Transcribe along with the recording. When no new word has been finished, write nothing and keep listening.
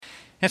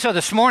And so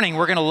this morning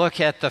we're going to look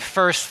at the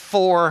first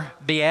four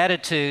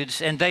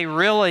Beatitudes, and they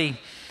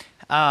really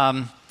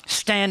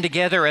stand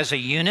together as a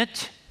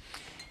unit.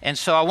 And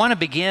so I want to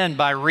begin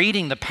by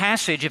reading the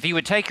passage. If you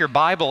would take your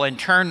Bible and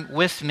turn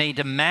with me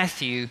to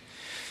Matthew,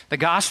 the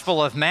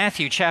Gospel of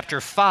Matthew,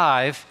 chapter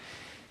 5.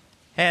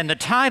 And the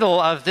title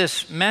of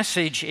this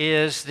message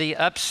is The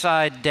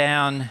Upside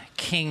Down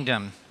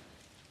Kingdom.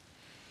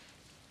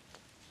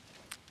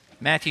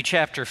 Matthew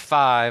chapter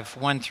 5,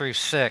 1 through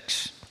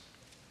 6.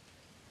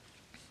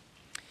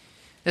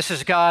 This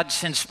is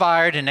God's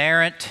inspired,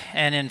 inerrant,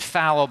 and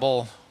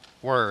infallible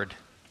word.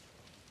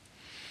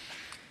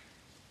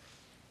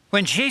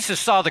 When Jesus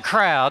saw the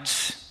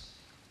crowds,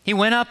 he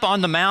went up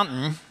on the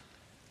mountain,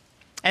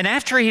 and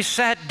after he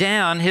sat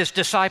down, his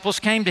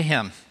disciples came to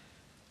him.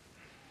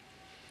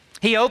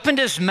 He opened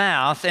his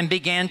mouth and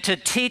began to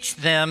teach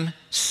them,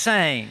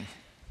 saying,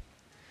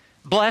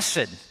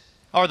 "Blessed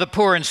are the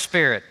poor in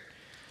spirit,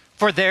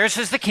 for theirs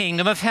is the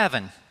kingdom of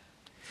heaven.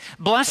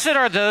 Blessed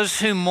are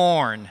those who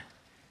mourn,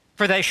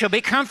 for they shall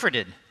be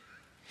comforted.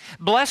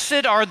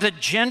 Blessed are the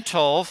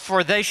gentle,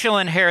 for they shall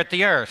inherit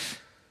the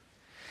earth.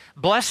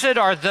 Blessed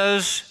are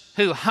those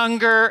who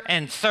hunger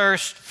and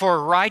thirst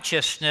for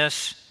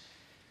righteousness,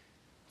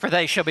 for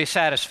they shall be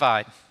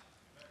satisfied."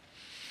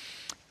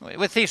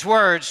 With these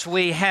words,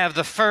 we have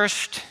the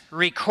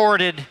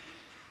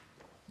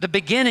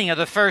beginning of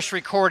the first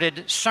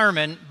recorded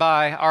sermon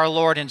by our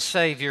Lord and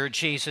Savior,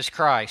 Jesus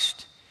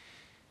Christ.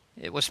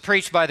 It was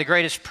preached by the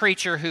greatest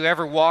preacher who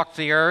ever walked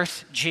the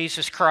earth,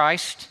 Jesus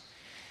Christ.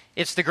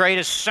 It's the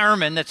greatest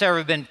sermon that's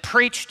ever been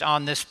preached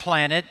on this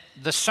planet,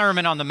 the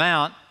Sermon on the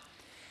Mount.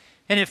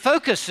 And it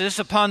focuses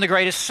upon the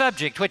greatest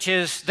subject, which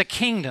is the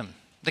kingdom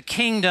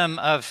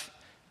of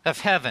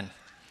heaven.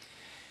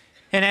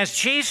 And as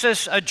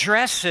Jesus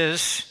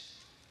addresses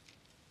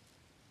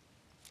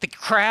the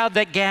crowd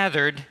that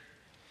gathered,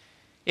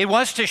 it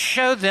was to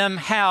show them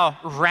how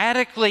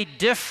radically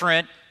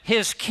different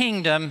his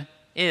kingdom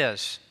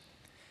is.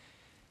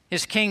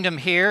 His kingdom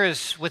here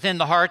is within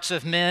the hearts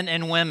of men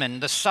and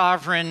women, the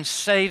sovereign,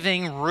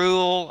 saving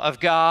rule of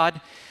God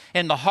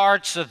in the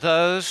hearts of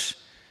those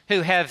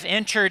who have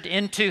entered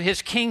into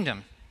his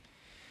kingdom.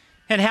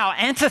 And how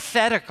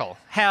antithetical,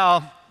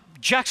 how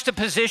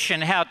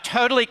juxtaposition, how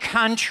totally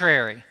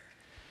contrary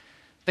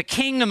the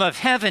kingdom of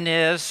heaven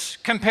is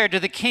compared to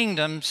the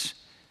kingdoms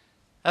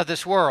of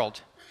this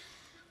world.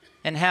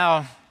 And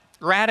how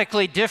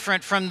radically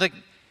different from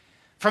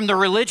the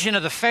religion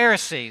of the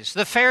Pharisees.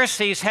 The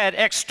Pharisees had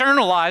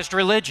externalized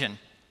religion.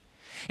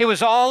 It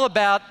was all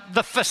about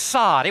the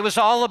facade. It was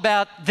all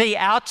about the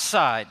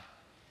outside.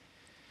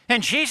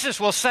 And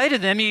Jesus will say to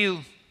them,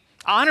 "You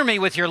honor me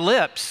with your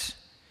lips,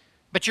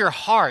 but your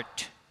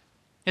heart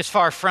is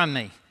far from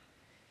me."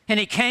 And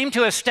he came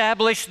to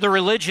establish the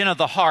religion of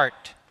the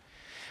heart,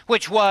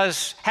 which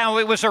was how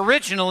it was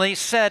originally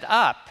set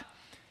up.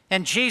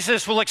 And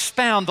Jesus will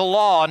expound the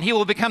law, and he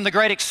will become the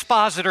great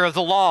expositor of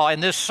the law in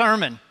this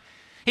sermon.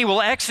 He will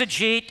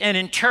exegete and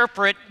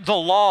interpret the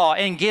law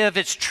and give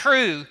its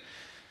true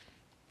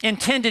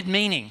intended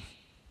meaning.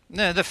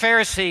 The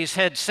Pharisees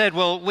had said,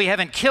 "Well, we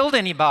haven't killed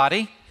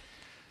anybody,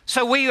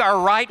 so we are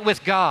right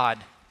with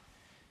God."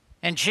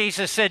 And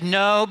Jesus said,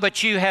 "No,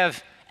 but you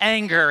have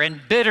anger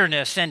and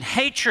bitterness and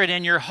hatred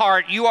in your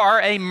heart. You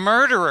are a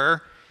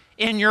murderer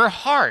in your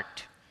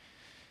heart."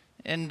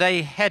 And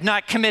they had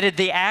not committed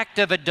the act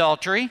of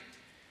adultery.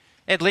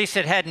 At least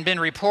it hadn't been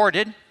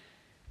reported.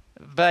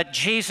 But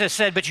Jesus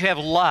said, "But you have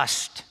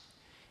lust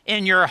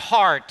in your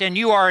heart, and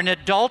you are an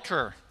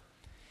adulterer."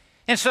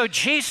 And so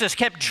Jesus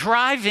kept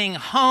driving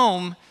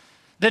home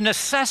the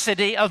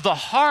necessity of the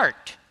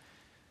heart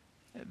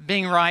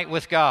being right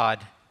with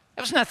God.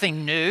 It was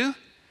nothing new.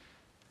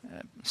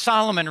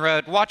 Solomon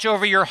wrote, "Watch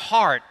over your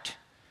heart,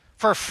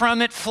 for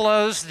from it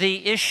flows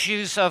the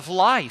issues of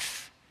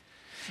life."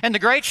 And the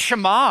great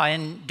Shema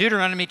in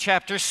Deuteronomy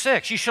chapter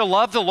 6, "You shall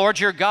love the Lord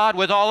your God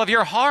with all of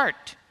your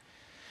heart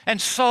and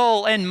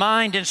soul and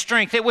mind and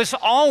strength." It was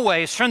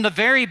always, from the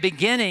very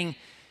beginning,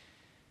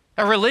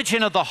 a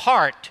religion of the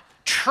heart.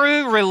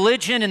 True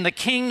religion in the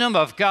kingdom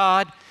of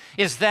God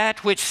is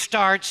that which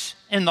starts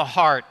in the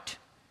heart.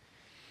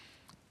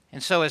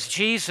 And so as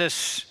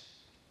Jesus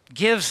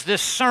gives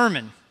this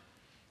sermon,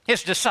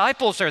 his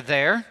disciples are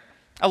there.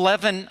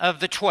 11 of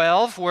the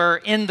 12 were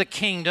in the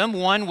kingdom.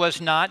 One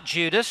was not,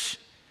 Judas.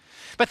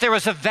 But there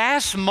was a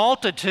vast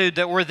multitude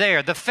that were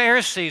there. The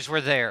Pharisees were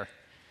there.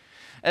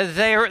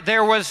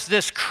 There was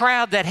this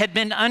crowd that had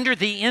been under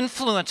the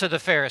influence of the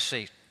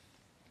Pharisees.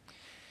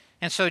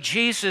 And so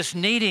Jesus,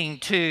 needing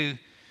to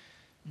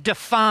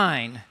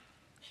define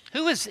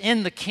who is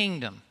in the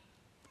kingdom,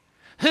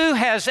 who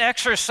has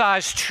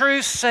exercised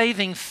true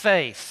saving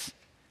faith,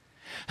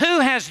 who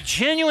has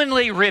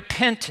genuinely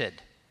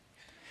repented,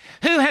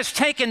 who has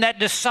taken that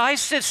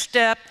decisive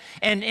step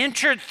and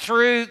entered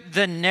through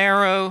the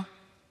narrow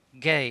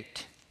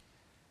gate.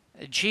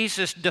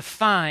 Jesus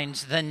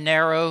defines the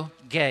narrow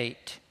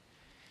gate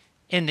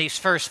in these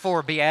first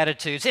four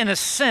Beatitudes. In a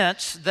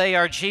sense, they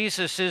are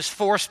Jesus'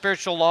 four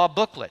spiritual law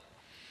booklet.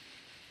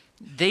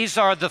 These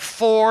are the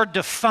four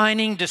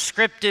defining,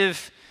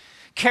 descriptive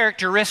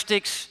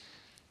characteristics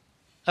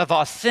of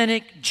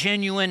authentic,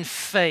 genuine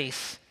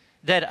faith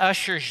that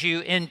ushers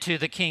you into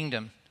the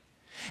kingdom.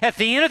 At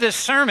the end of this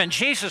sermon,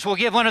 Jesus will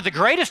give one of the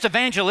greatest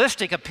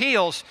evangelistic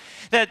appeals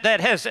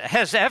that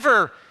has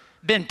ever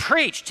been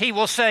preached. He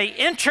will say,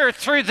 "Enter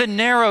through the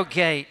narrow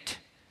gate,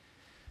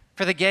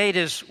 for the gate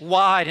is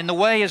wide and the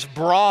way is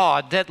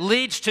broad that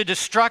leads to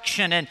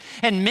destruction, and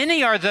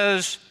many are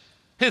those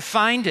who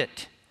find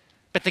it.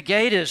 But the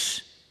gate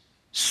is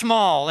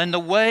small and the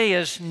way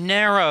is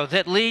narrow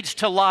that leads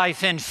to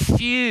life, and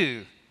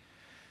few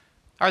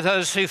are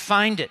those who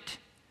find it.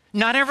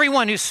 Not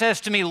everyone who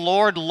says to me,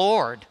 'Lord,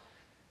 Lord,'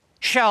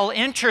 shall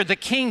enter the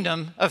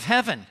kingdom of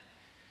heaven,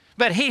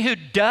 but he who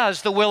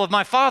does the will of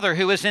my Father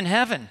who is in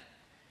heaven.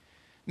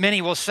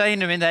 Many will say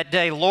to me in that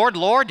day, 'Lord,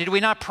 Lord, did we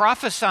not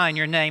prophesy in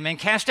your name and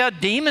cast out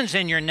demons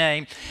in your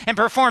name and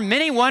perform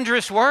many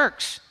wondrous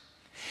works?'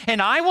 And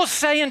I will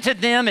say unto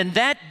them in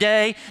that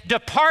day,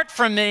 'Depart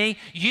from me,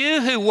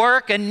 you who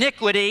work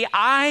iniquity,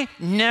 I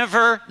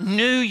never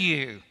knew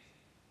you.'"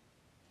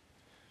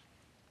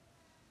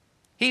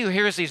 He who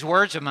hears these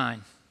words of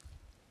mine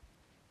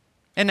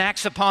and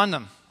acts upon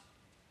them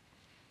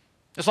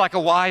is like a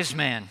wise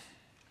man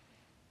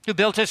who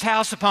built his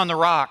house upon the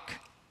rock.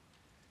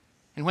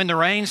 And when the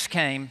rains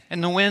came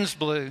and the winds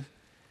blew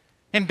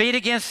and beat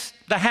against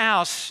the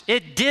house,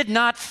 it did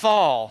not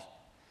fall,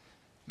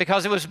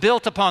 because it was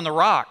built upon the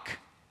rock.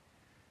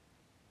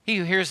 He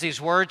who hears these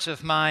words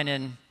of mine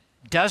and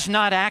does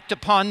not act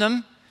upon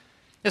them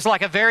is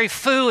like a very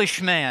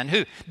foolish man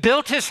who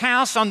built his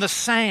house on the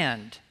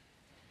sand.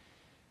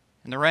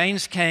 And the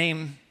rains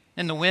came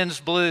and the winds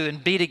blew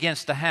and beat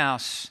against the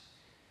house,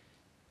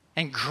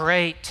 and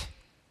great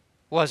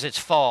was its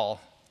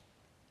fall,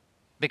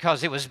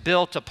 because it was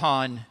built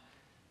upon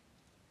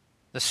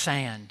the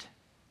sand.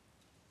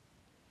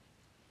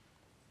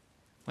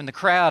 When the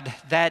crowd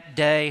that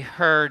day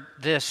heard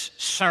this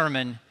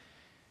sermon,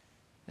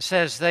 it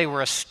says they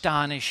were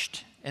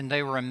astonished and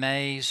they were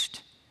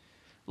amazed.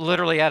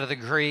 Literally out of the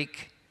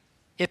Greek,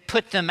 it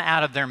put them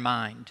out of their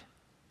mind.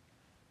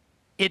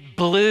 It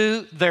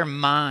blew their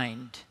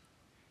mind.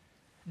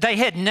 They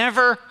had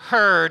never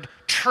heard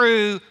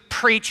true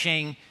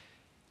preaching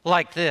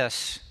like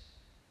this.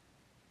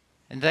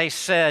 And they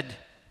said,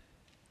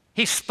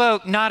 "He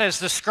spoke not as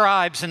the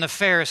scribes and the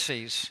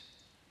Pharisees,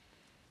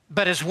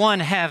 but as one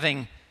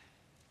having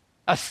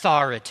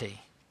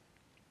authority."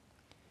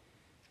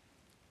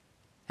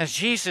 As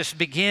Jesus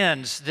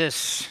begins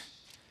this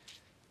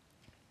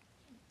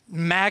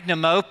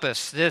magnum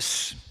opus,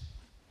 this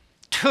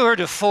tour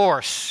de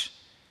force,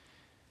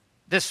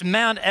 this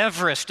Mount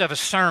Everest of a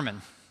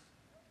sermon,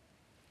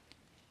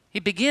 he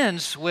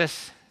begins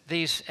with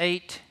these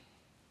 8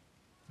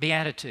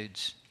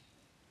 Beatitudes.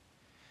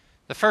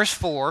 The first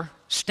 4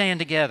 stand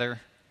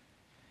together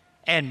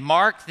and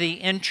mark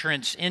the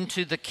entrance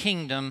into the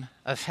kingdom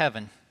of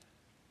heaven.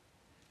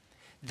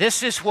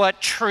 This is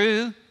what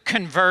true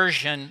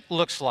conversion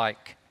looks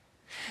like.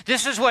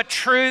 This is what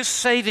true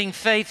saving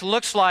faith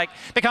looks like,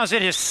 because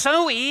it is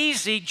so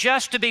easy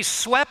just to be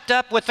swept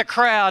up with the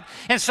crowd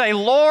and say,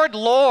 "Lord,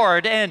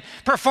 Lord," and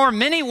perform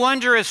many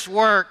wondrous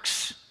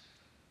works.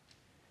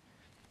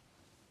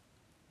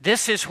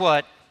 This is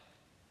what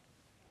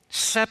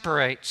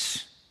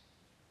separates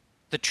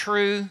the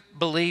true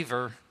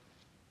believer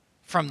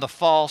from the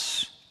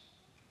false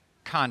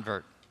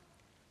convert.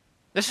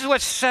 This is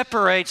what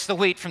separates the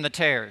wheat from the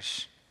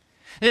tares.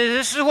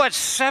 This is what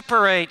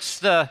separates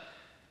the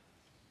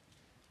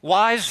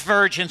wise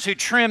virgins who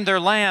trimmed their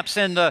lamps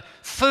and the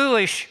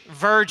foolish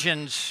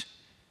virgins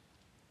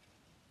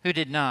who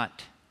did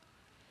not.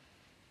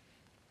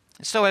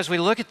 And so as we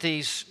look at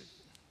these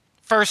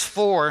first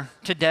 4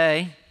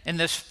 today in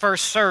this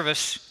first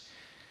service,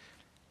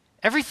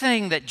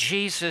 everything that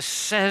Jesus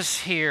says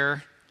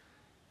here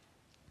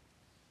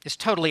is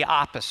totally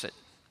opposite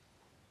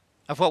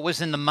of what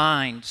was in the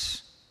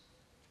minds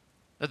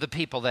of the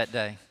people that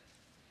day.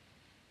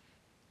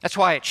 That's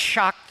why it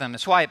shocked them.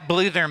 That's why it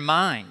blew their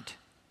mind.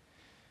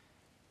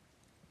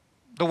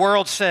 The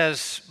world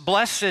says,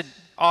 "Blessed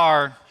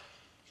are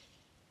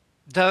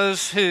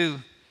those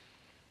who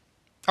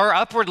are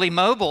upwardly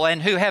mobile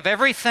and who have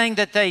everything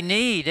that they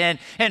need and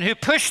who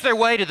push their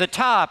way to the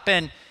top."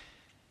 And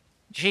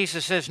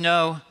Jesus says,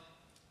 "No,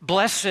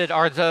 blessed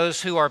are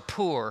those who are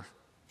poor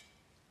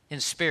in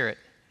spirit."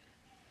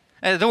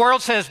 The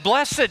world says,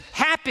 "Blessed,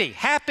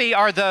 happy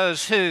are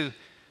those who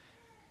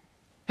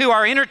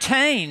are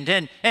entertained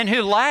and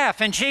who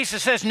laugh." And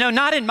Jesus says, "No,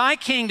 not in my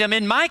kingdom.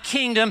 In my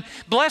kingdom,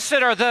 blessed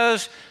are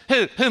those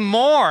who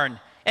mourn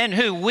and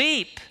who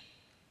weep."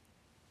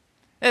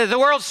 The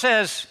world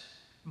says,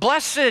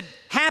 "Blessed,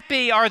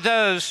 happy are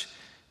those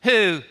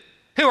who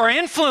are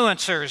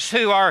influencers,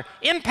 who are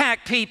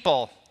impact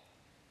people."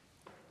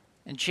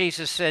 And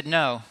Jesus said,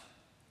 "No,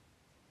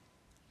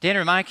 to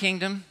enter my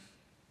kingdom,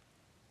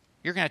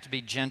 you're going to have to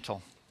be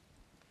gentle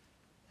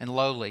and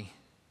lowly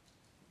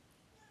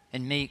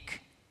and meek,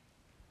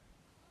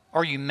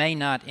 or you may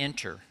not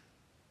enter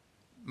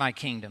my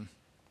kingdom."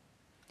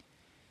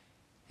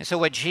 And so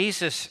what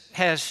Jesus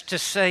has to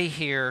say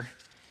here,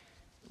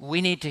 we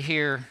need to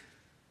hear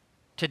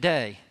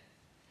today,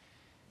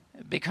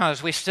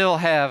 because we still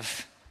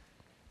have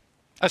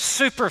a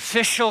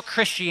superficial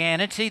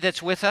Christianity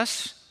that's with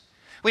us.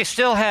 We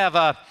still have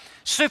a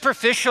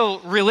superficial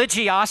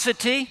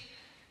religiosity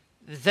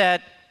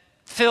that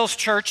fills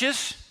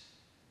churches.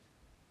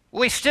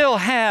 We still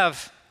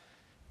have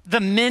the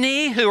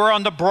many who are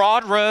on the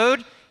broad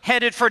road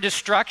headed for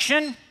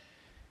destruction.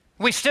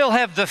 We still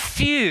have the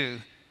few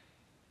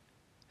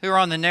who are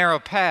on the narrow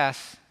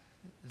path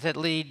that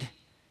lead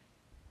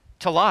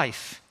to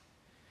life.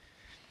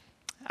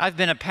 I've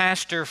been a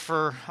pastor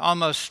for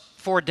almost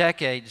 4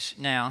 decades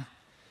now,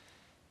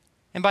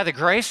 and by the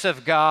grace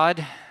of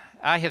God,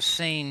 I have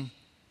seen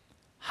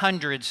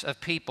hundreds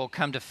of people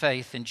come to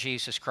faith in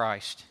Jesus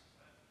Christ.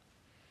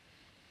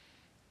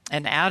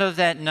 And out of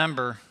that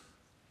number,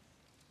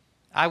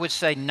 I would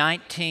say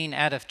 19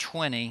 out of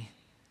 20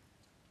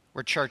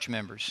 were church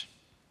members.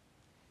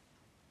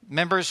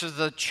 Members of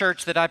the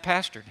church that I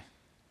pastored.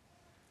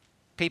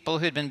 People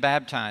who had been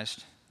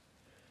baptized.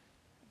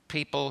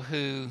 People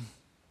who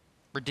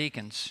were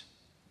deacons,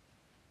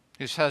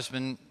 whose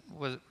husband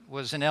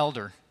was an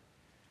elder,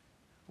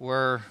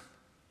 were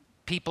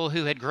people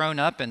who had grown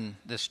up in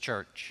this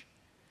church.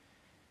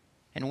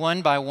 And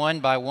one by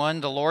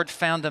one, the Lord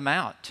found them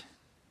out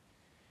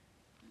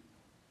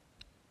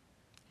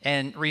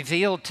and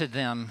revealed to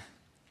them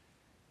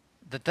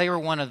that they were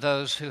one of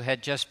those who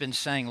had just been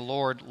saying,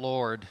 "Lord,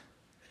 Lord,"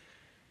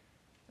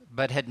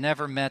 but had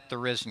never met the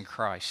risen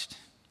Christ,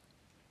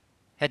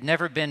 had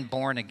never been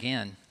born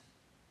again.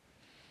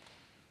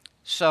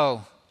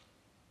 So,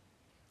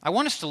 I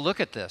want us to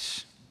look at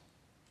this.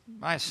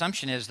 My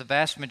assumption is the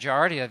vast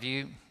majority of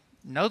you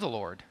know the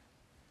Lord.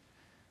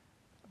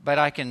 But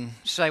I can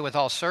say with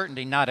all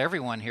certainty, not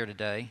everyone here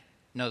today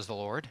knows the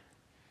Lord.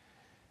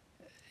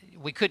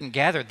 We couldn't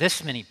gather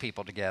this many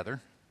people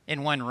together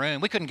in one room.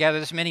 We couldn't gather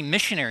this many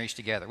missionaries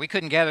together. We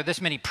couldn't gather this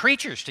many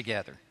preachers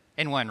together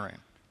in one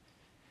room.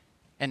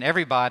 And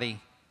everybody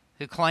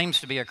who claims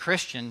to be a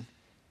Christian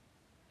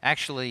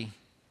actually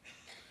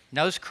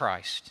knows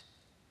Christ.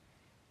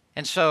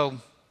 And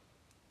so,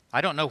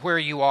 I don't know where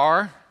you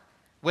are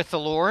with the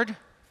Lord,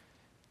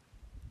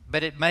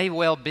 but it may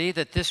well be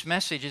that this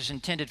message is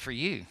intended for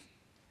you.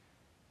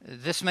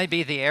 This may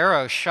be the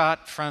arrow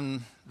shot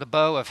from the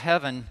bow of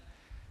heaven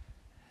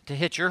to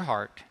hit your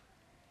heart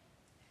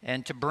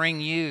and to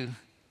bring you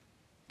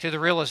to the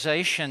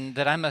realization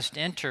that I must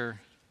enter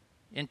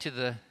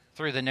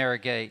through the narrow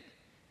gate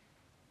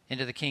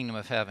into the kingdom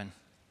of heaven.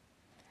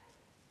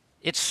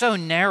 It's so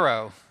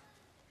narrow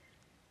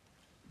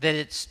that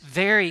it's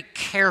very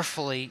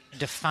carefully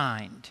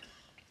defined.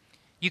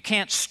 You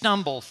can't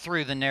stumble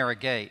through the narrow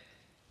gate.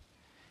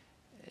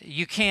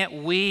 You can't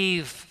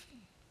weave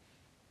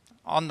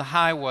on the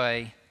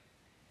highway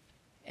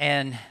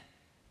and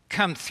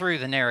come through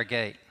the narrow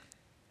gate.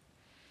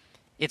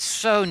 It's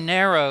so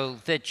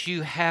narrow that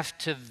you have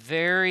to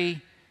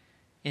very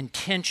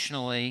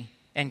intentionally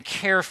and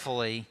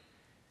carefully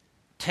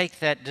take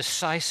that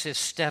decisive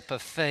step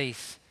of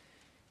faith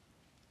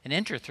and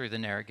enter through the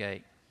narrow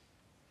gate.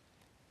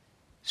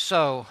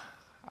 So,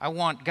 I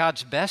want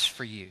God's best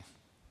for you.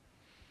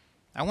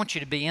 I want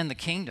you to be in the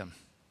kingdom.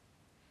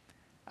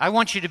 I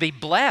want you to be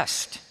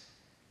blessed.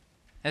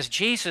 As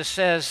Jesus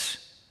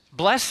says,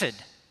 blessed.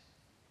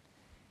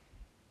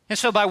 And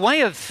so by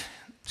way of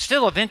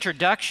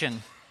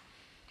introduction,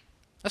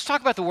 let's talk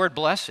about the word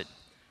blessed.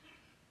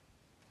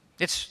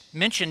 It's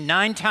mentioned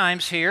 9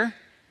 times here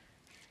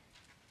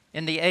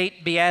in the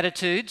 8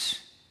 Beatitudes.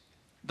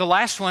 The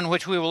last one,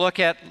 which we will look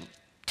at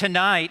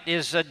tonight,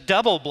 is a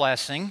double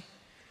blessing,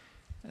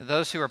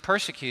 those who are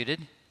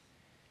persecuted.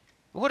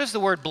 What does the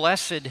word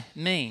blessed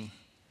mean?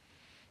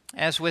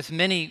 As with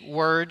many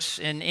words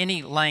in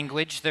any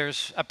language,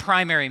 there's a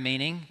primary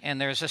meaning and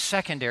there's a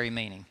secondary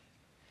meaning.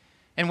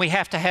 And we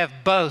have to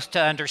have both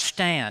to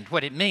understand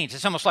what it means.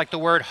 It's almost like the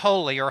word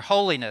holy or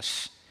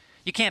holiness.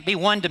 You can't be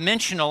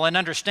one-dimensional and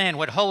understand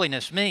what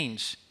holiness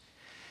means.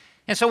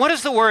 And so what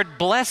does the word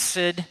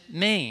blessed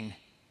mean?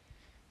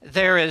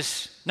 There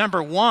is,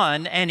 number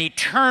 1, an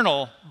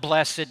eternal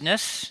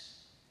blessedness.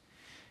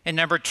 And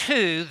number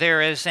 2,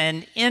 there is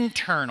an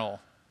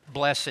internal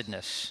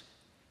blessedness.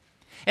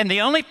 And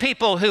the only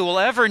people who will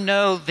ever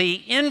know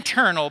the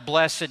internal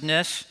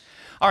blessedness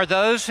are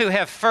those who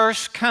have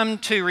first come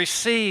to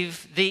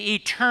receive the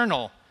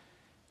eternal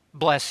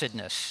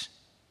blessedness.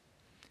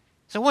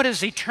 So what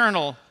is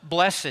eternal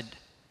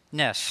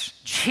blessedness?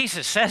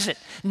 Jesus says it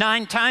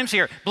 9 times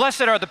here.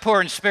 Blessed are the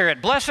poor in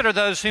spirit. Blessed are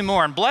those who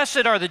mourn.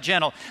 Blessed are the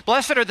gentle.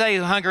 Blessed are they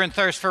who hunger and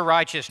thirst for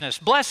righteousness.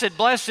 Blessed,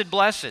 blessed,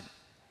 blessed.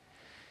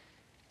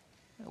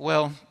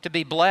 Well, to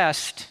be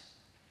blessed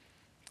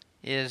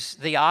is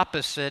the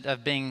opposite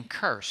of being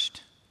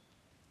cursed.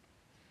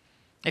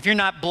 If you're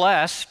not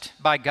blessed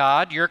by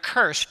God, you're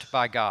cursed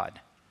by God.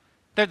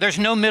 There's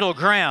no middle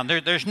ground.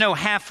 There's no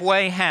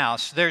halfway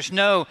house. There's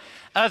no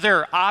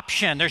other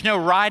option. There's no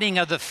riding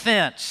of the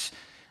fence.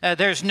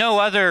 There's no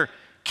other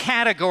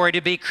category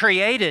to be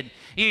created.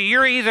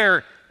 You're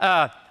either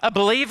a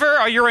believer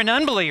or you're an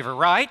unbeliever,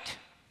 right?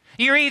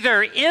 You're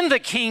either in the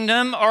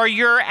kingdom or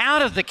you're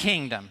out of the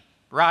kingdom,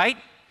 right?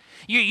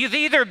 You've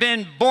either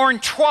been born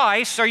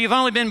twice or you've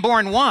only been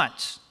born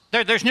once.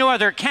 There's no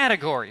other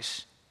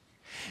categories.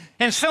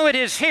 And so it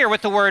is here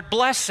with the word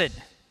blessed,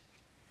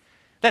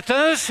 that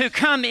those who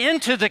come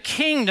into the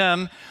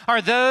kingdom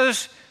are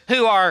those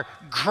who are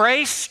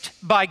graced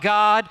by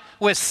God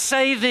with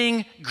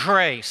saving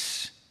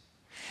grace.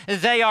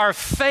 They are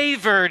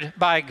favored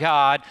by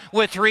God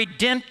with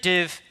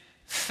redemptive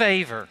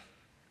favor.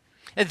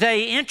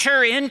 They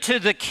enter into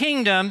the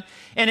kingdom,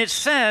 and it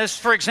says,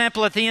 for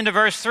example, at the end of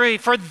verse 3,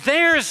 "For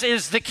theirs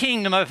is the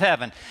kingdom of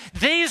heaven."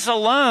 These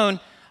alone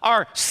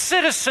are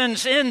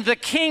citizens in the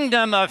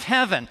kingdom of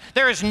heaven.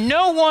 There is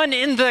no one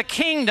in the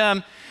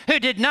kingdom who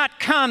did not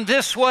come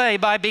this way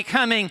by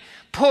becoming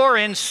poor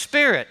in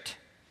spirit.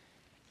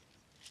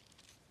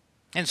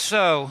 And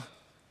so,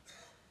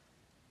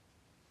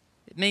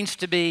 it means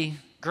to be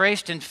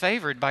graced and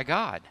favored by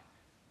God.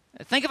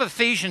 Think of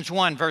Ephesians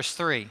 1, verse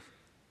 3.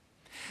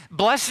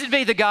 "Blessed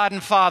be the God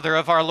and Father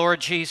of our Lord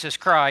Jesus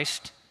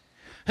Christ,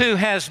 who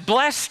has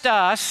blessed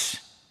us,"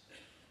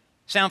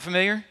 sound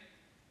familiar?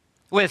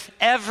 "With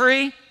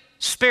every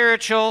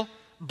spiritual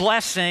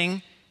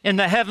blessing in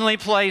the heavenly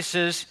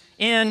places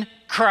in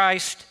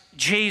Christ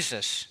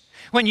Jesus."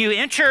 When you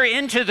enter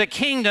into the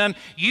kingdom,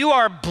 you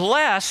are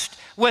blessed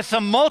with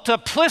a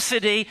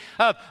multiplicity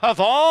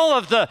of all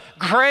of the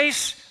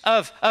grace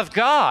of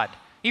God.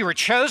 You were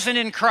chosen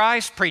in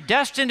Christ,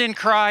 predestined in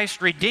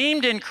Christ,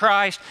 redeemed in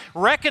Christ,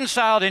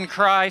 reconciled in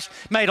Christ,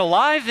 made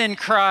alive in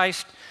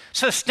Christ,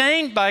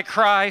 sustained by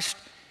Christ,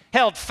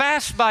 held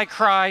fast by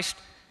Christ.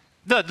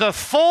 The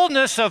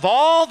fullness of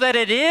all that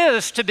it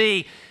is to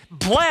be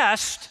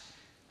blessed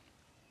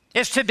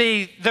is to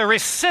be the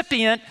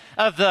recipient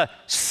of the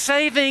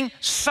saving,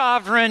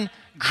 sovereign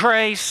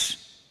grace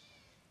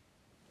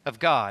of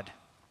God.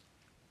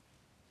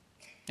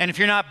 And if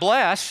you're not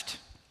blessed,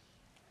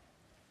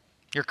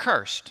 you're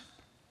cursed.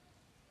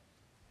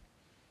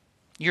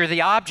 You're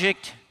the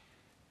object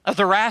of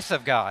the wrath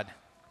of God.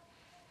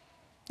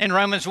 In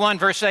Romans 1,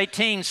 verse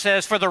 18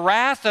 says, "For the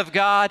wrath of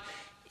God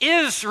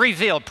is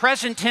revealed,"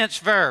 present tense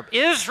verb,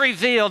 "is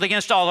revealed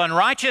against all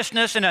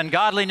unrighteousness and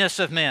ungodliness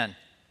of men."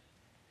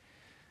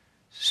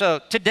 So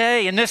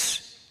today in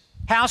this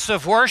house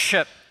of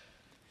worship,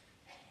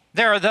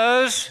 there are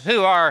those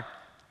who are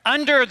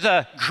under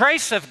the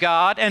grace of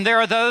God, and there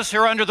are those who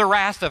are under the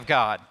wrath of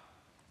God.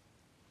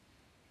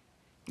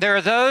 There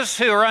are those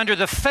who are under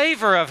the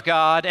favor of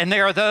God, and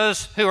there are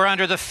those who are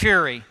under the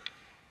fury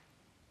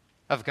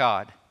of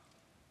God.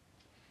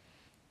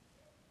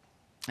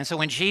 And so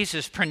when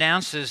Jesus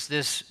pronounces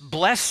this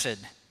blessed,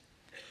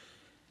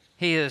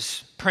 he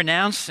is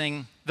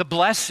pronouncing the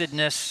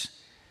blessedness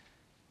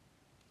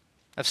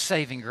of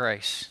saving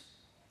grace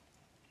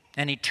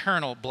and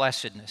eternal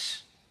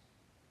blessedness.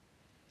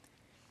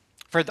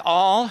 For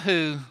all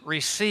who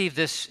receive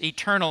this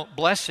eternal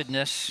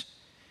blessedness,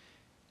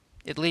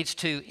 it leads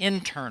to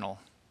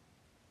internal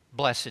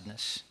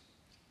blessedness,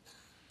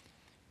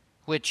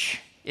 which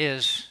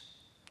is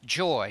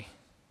joy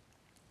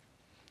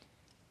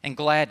and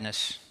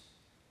gladness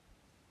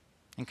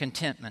and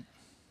contentment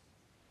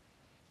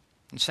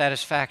and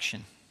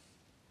satisfaction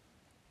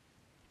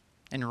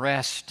and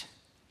rest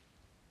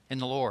in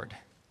the Lord.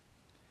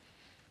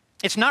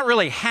 It's not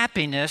really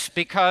happiness,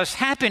 because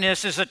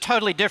happiness is a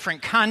totally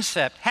different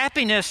concept.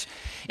 Happiness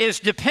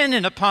is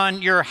dependent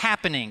upon your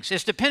happenings.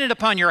 It's dependent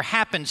upon your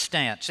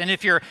happenstance. And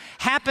if your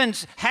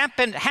happenings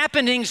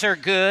are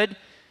good,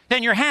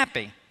 then you're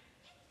happy.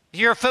 If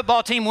your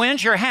football team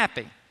wins, you're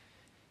happy.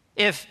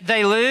 If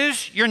they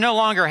lose, you're no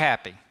longer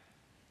happy,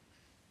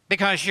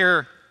 because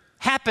your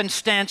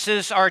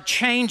happenstances are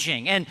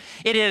changing. And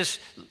it is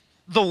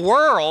the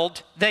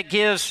world that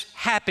gives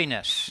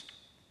happiness.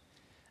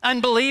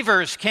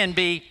 Unbelievers can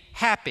be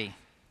happy.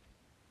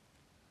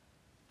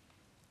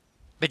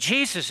 But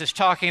Jesus is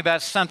talking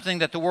about something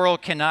that the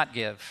world cannot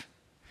give.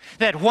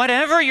 That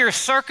whatever your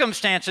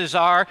circumstances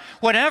are,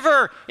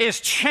 whatever is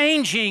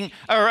changing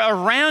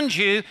around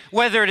you,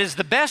 whether it is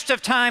the best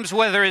of times,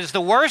 whether it is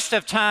the worst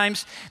of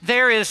times,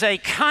 there is a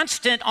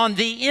constant on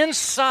the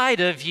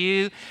inside of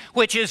you,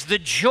 which is the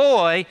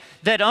joy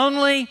that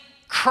only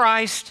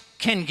Christ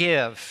can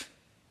give.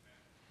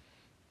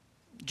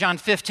 John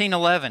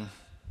 15:11.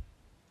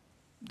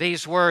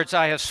 "These words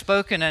I have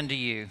spoken unto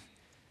you,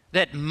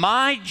 that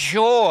my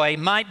joy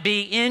might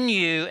be in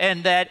you,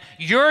 and that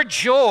your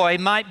joy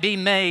might be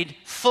made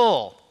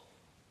full."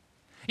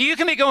 You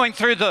can be going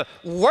through the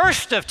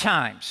worst of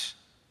times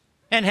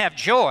and have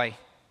joy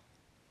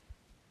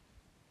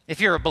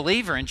if you're a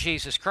believer in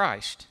Jesus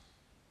Christ.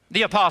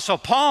 The Apostle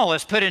Paul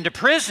is put into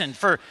prison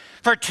for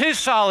 2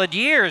 solid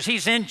years.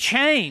 He's in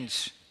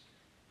chains.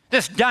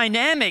 This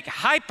dynamic,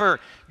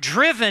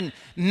 hyper-driven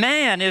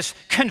man is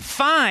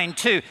confined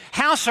to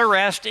house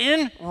arrest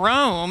in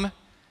Rome.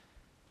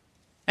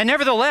 And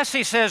nevertheless,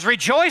 he says,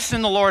 "Rejoice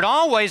in the Lord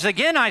always.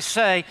 Again, I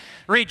say,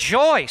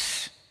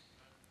 rejoice."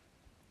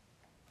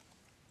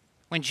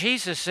 When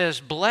Jesus says,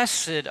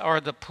 "Blessed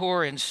are the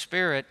poor in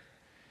spirit,"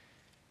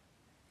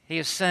 He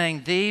is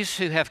saying, these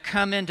who have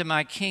come into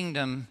my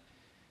kingdom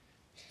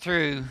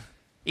through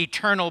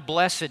eternal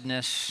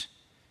blessedness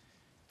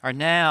are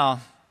now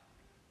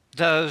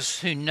those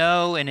who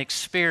know and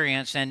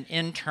experience an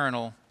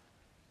internal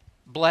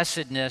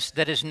blessedness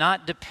that is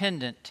not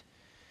dependent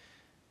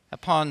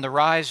upon the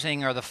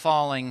rising or the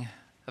falling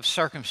of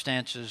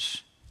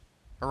circumstances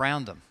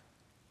around them.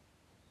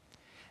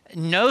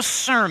 No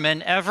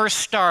sermon ever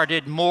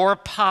started more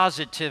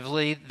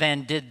positively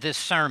than did this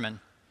sermon.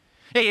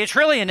 It's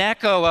really an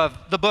echo of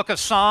the book of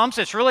Psalms.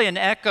 It's really an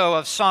echo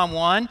of Psalm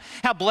 1.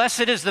 How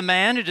blessed is the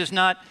man who does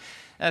not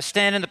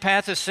stand in the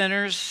path of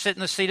sinners, sit in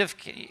the seat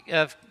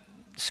of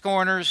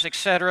scorners,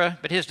 etc.,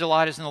 but his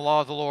delight is in the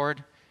law of the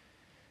Lord.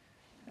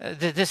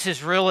 This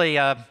is really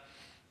a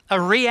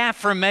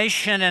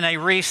reaffirmation and a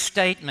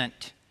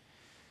restatement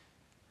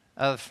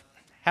of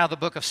how the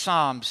book of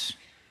Psalms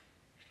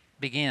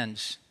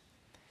begins.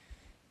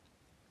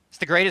 It's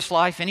the greatest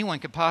life anyone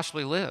could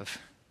possibly live.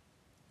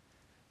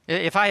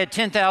 If I had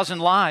 10,000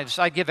 lives,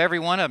 I'd give every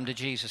one of them to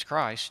Jesus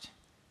Christ.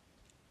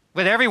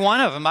 With every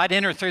one of them, I'd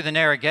enter through the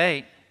narrow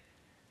gate.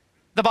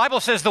 The Bible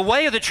says the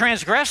way of the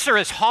transgressor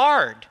is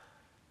hard.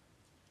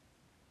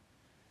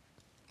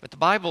 But the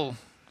Bible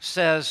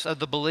says of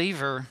the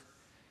believer,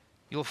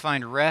 you'll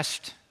find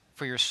rest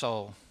for your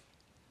soul.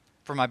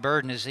 For my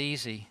burden is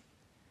easy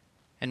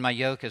and my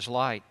yoke is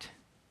light.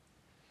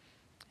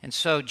 And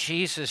so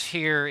Jesus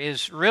here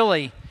is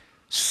really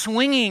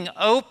swinging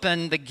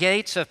open the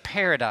gates of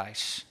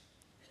paradise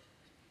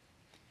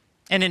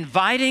and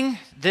inviting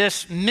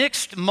this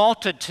mixed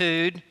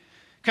multitude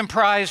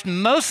comprised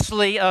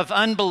mostly of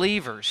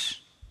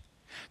unbelievers,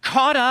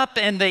 caught up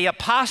in the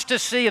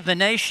apostasy of the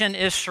nation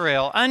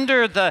Israel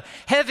under the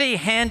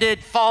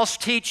heavy-handed false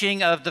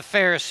teaching of the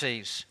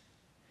Pharisees.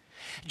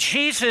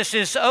 Jesus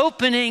is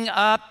opening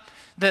up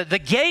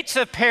the gates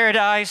of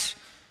paradise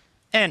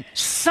and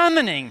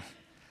summoning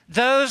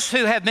those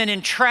who have been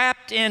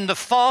entrapped in the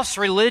false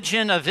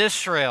religion of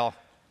Israel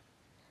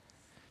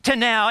to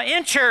now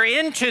enter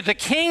into the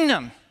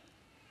kingdom.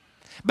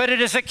 But it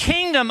is a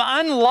kingdom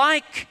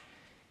unlike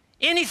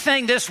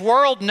anything this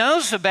world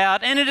knows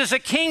about, and it is a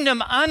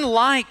kingdom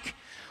unlike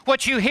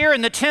what you hear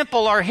in the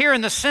temple or hear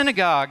in the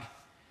synagogue.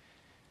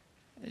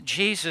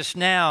 Jesus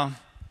now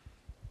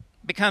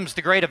becomes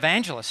the great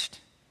evangelist,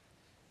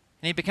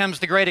 and he becomes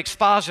the great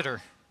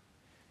expositor,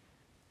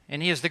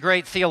 and he is the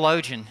great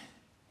theologian.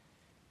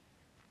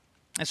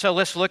 And so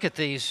let's look at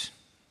these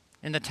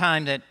in the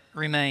time that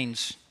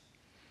remains.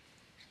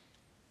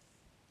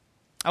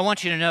 I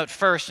want you to note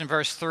first in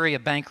verse 3 a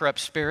bankrupt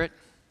spirit.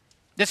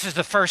 This is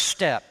the first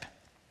step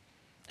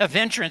of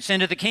entrance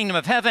into the kingdom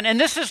of heaven. And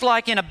this is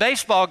like in a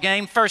baseball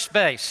game, first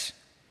base.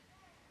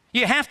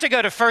 You have to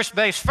go to first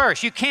base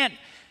first. You can't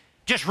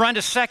just run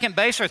to second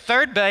base or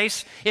third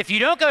base. If you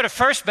don't go to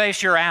first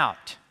base, you're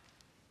out.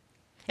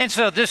 And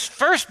so this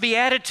first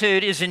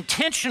beatitude is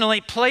intentionally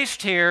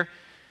placed here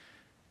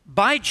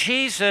by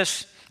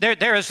Jesus.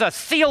 There is a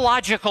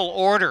theological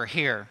order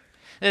here.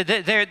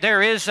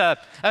 There is a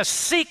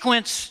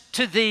sequence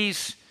to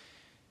these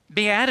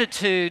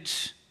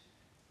beatitudes,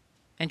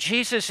 and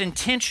Jesus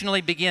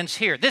intentionally begins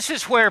here. This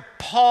is where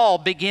Paul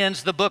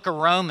begins the book of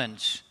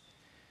Romans,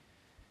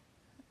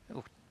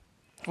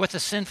 with the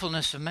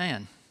sinfulness of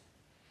man.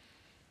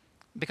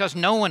 Because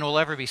no one will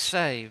ever be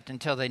saved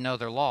until they know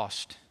they're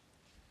lost.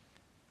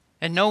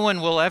 And no one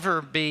will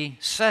ever be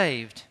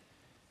saved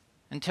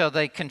until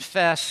they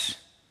confess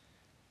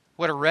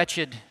what a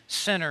wretched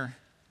sinner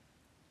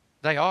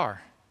they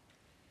are.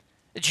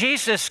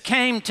 Jesus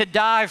came to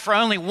die for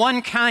only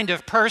one kind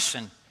of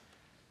person,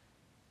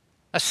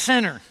 a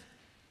sinner.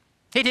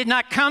 He did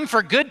not come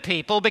for good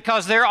people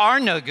because there are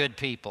no good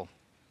people.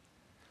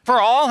 For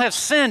all have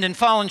sinned and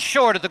fallen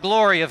short of the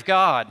glory of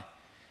God.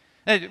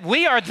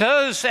 We are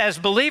those, as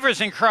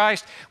believers in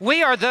Christ,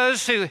 we are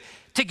those who,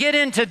 to get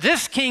into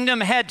this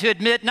kingdom, had to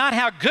admit not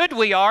how good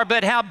we are,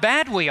 but how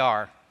bad we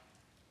are.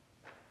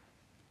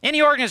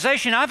 Any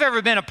organization I've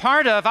ever been a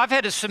part of, I've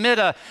had to submit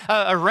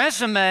a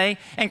resume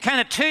and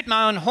kind of toot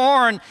my own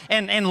horn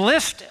and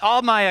list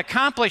all my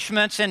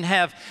accomplishments and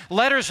have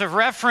letters of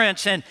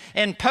reference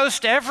and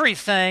post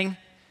everything.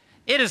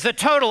 It is the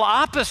total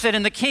opposite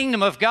in the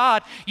kingdom of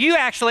God. You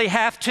actually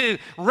have to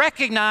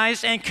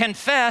recognize and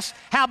confess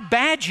how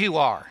bad you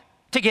are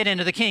to get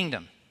into the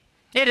kingdom.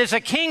 It is a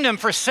kingdom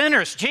for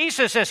sinners.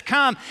 Jesus has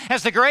come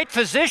as the great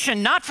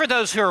physician, not for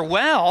those who are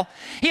well.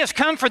 He has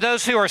come for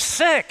those who are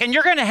sick. And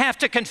you're going to have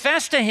to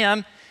confess to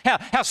him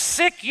how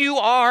sick you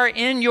are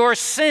in your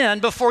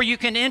sin before you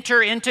can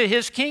enter into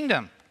his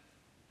kingdom.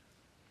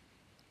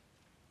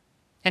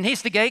 And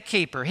he's the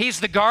gatekeeper.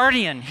 He's the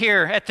guardian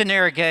here at the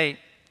narrow gate.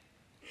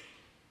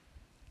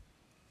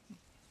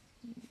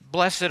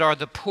 Blessed are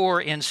the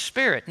poor in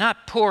spirit,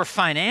 not poor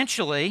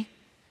financially,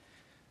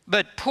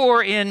 but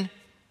poor in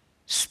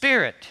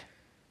spirit.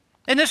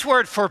 And this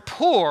word for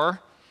poor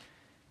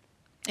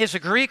is a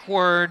Greek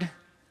word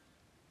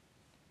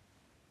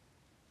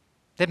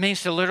that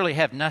means to literally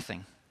have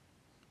nothing.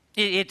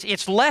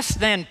 It's less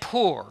than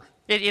poor.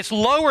 It's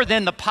lower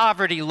than the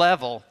poverty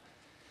level.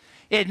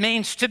 It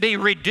means to be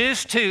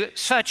reduced to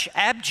such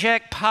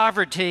abject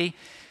poverty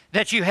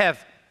that you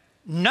have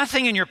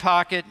nothing in your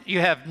pocket,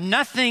 you have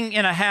nothing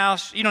in a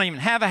house, you don't even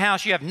have a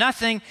house, you have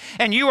nothing,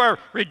 and you are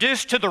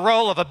reduced to the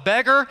role of a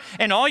beggar,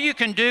 and all you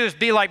can do is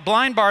be like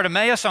blind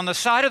Bartimaeus on the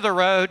side of the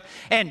road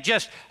and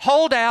just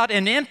hold out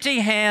an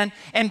empty hand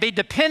and be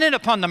dependent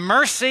upon the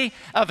mercy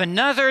of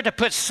another to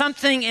put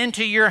something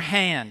into your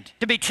hand.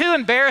 To be too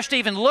embarrassed to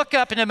even look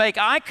up and to make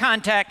eye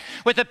contact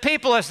with the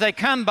people as they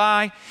come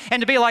by,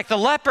 and to be like the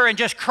leper and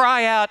just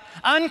cry out,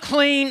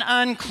 "Unclean,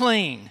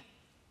 unclean."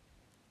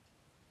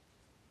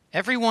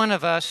 Every one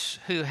of us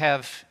who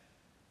have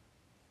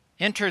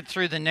entered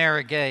through the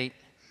narrow gate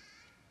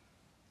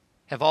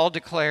have all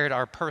declared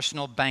our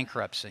personal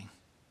bankruptcy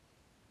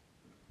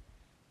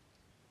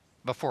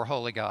before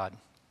holy God.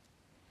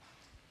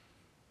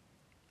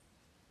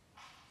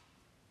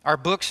 Our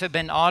books have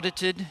been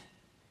audited.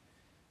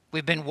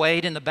 We've been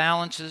weighed in the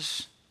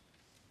balances,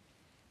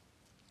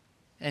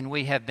 and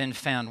we have been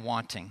found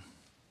wanting.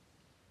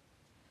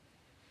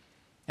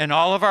 And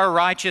all of our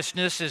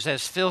righteousness is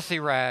as filthy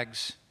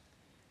rags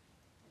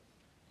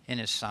in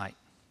His sight.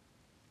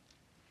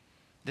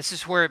 This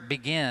is where it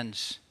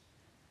begins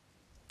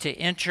to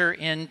enter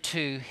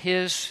into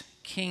His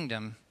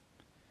kingdom,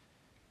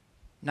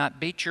 not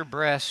beat your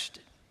breast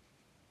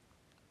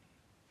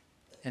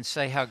and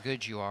say how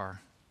good you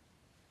are,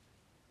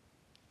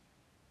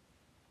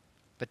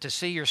 but to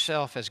see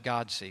yourself as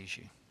God sees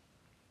you,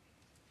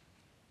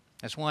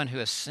 as one who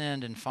has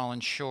sinned and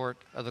fallen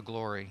short of the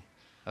glory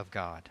of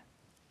God.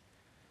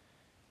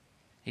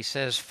 He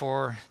says,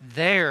 "For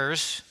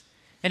theirs,"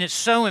 and it's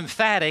so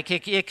emphatic,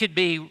 it could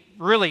be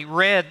really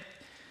read,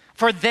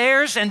 "For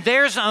theirs and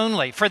theirs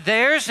only, for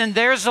theirs and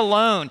theirs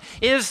alone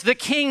is the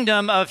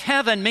kingdom of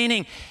heaven,"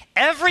 meaning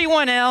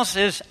everyone else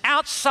is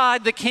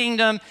outside the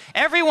kingdom.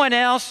 Everyone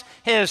else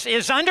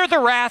is under the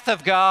wrath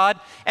of God.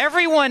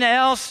 Everyone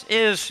else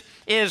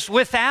is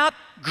without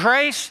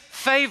grace,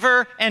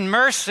 favor, and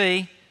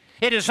mercy.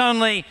 It is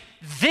only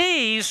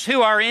these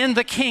who are in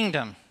the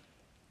kingdom.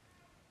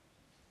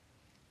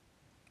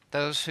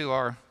 Those who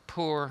are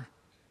poor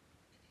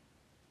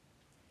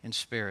in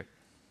spirit.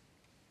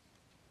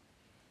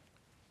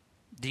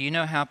 Do you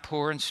know how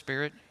poor in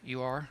spirit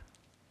you are?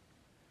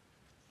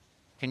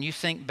 Can you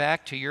think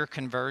back to your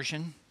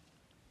conversion?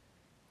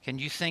 Can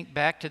you think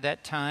back to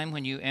that time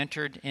when you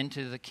entered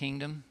into the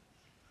kingdom?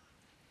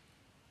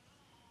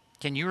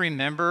 Can you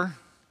remember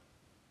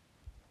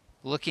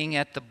looking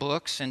at the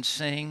books and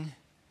seeing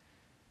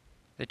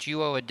that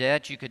you owe a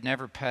debt you could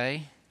never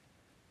pay?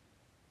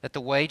 That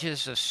the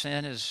wages of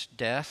sin is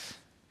death?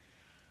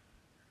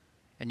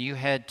 And you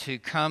had to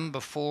come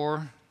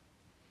before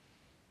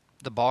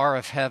the bar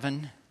of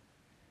heaven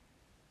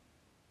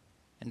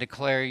and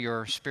declare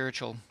your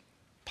spiritual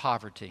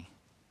poverty.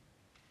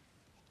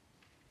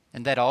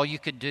 And that all you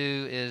could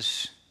do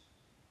is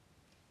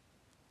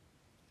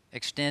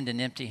extend an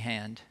empty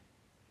hand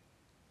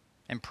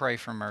and pray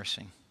for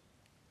mercy.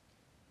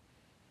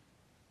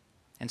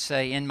 And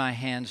say, "In my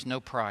hands no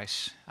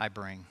price I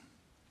bring.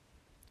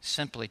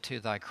 Simply to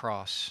thy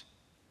cross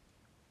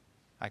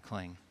I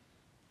cling."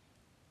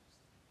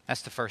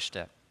 That's the first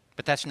step.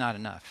 But that's not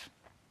enough.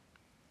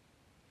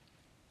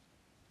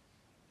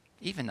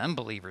 Even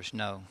unbelievers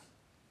know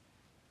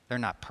they're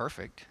not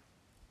perfect.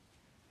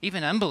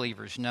 Even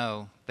unbelievers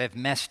know they've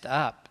messed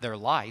up their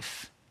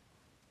life.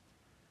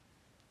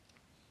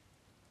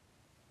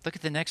 Look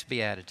at the next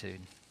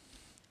beatitude.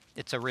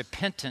 It's a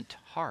repentant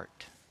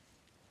heart.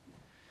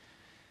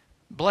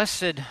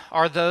 Blessed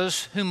are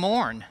those who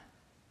mourn.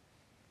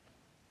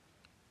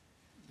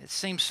 It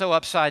seems so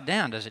upside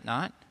down, does it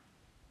not?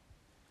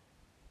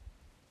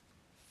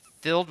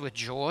 Filled with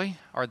joy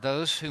are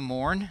those who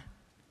mourn.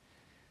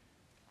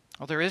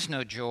 Well, there is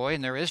no joy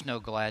and there is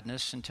no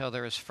gladness until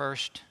there is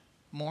first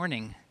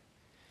mourning.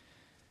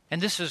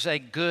 And this is a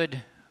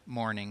good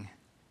mourning.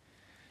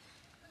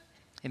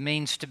 It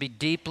means to be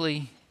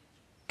deeply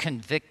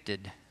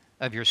convicted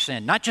of your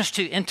sin, not just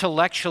to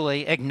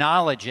intellectually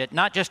acknowledge it,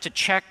 not just to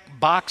check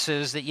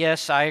boxes that,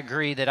 yes, I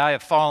agree that I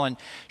have fallen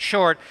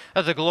short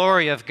of the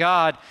glory of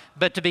God,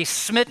 but to be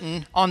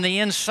smitten on the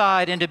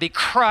inside and to be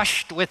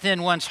crushed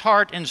within one's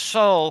heart and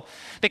soul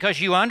because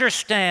you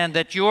understand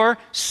that your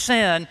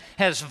sin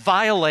has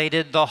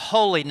violated the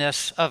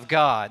holiness of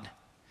God,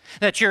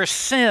 that your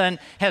sin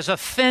has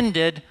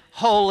offended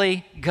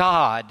holy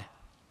God.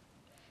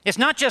 It's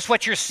not just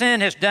what your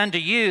sin has done to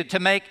you to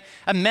make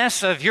a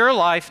mess of your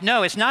life.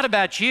 No, it's not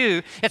about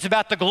you. It's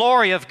about the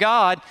glory of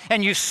God.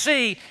 And you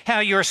see how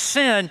your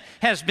sin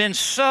has been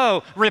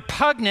so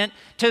repugnant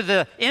to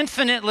the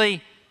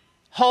infinitely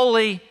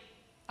holy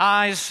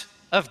eyes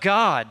of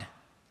God.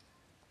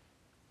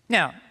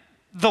 Now,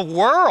 the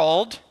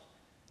world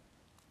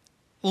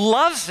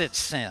loves its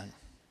sin.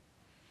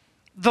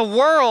 The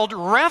world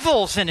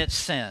revels in its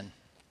sin.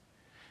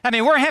 I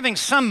mean, we're having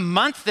some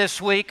month this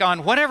week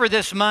on whatever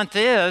this month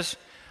is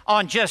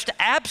on just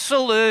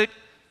absolute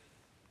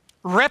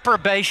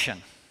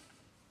reprobation.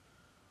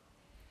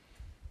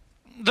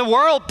 The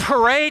world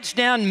parades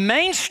down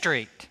Main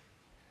Street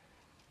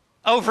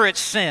over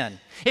its sin.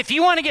 If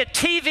you want to get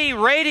TV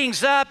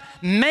ratings up,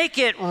 make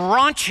it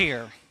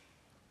raunchier.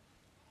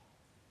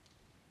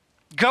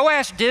 Go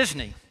ask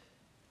Disney.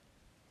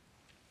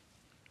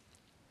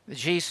 But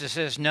Jesus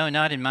says, no,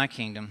 not in my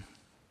kingdom.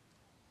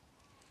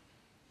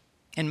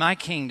 In my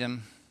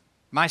kingdom,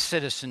 my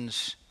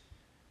citizens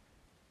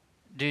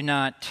do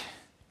not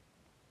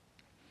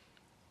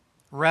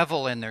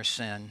revel in their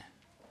sin.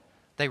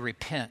 They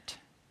repent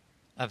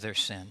of their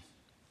sin.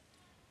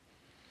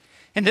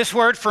 And this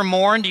word for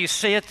mourn, do you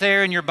see it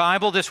there in your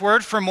Bible? This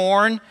word for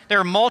mourn, there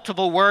are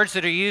multiple words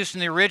that are used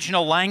in the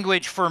original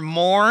language for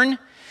mourn.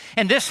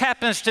 And this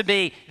happens to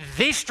be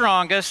the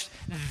strongest,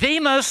 the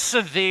most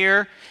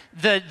severe,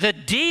 the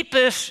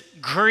deepest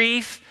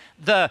grief,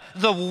 the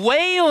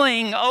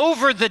wailing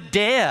over the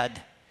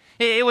dead.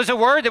 It was a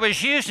word that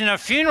was used in a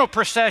funeral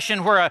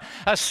procession where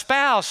a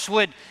spouse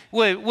would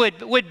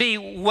be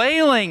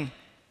wailing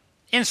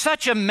in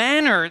such a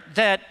manner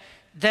that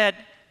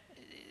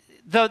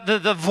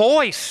the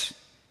voice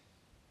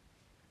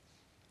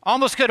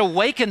almost could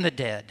awaken the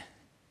dead.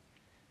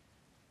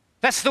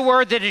 That's the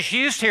word that is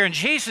used here, and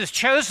Jesus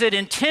chose it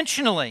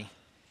intentionally.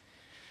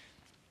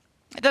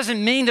 It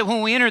doesn't mean that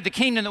when we entered the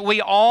kingdom that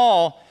we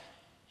all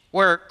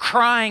were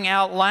crying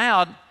out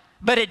loud,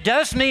 but it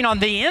does mean on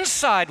the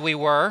inside we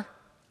were.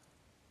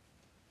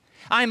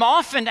 I'm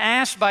often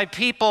asked by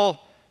people,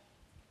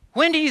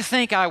 when do you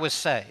think I was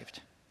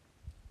saved?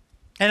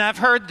 And I've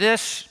heard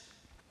this,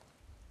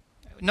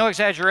 no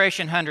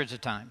exaggeration, hundreds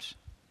of times.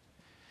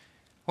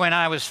 When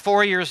I was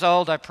 4 years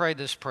old, I prayed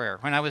this prayer.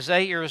 When I was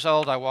 8 years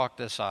old, I walked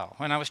this aisle.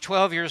 When I was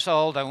 12 years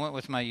old, I went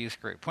with my youth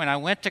group. When I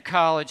went to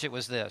college, it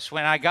was this.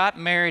 When I got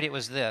married, it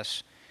was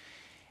this.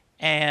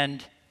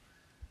 And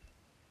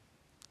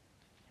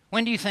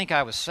when do you think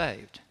I was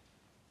saved?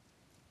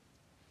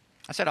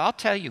 I said, I'll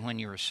tell you when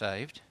you were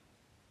saved.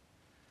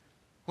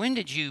 When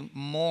did you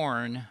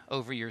mourn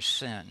over your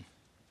sin?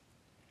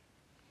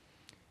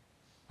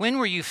 When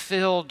were you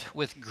filled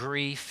with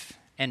grief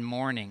and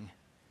mourning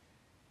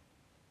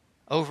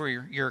over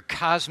your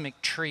cosmic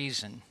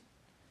treason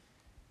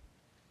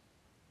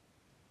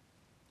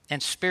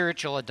and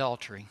spiritual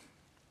adultery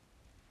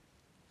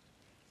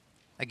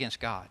against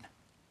God?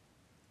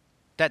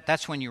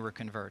 That's when you were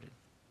converted.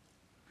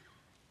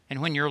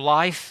 And when your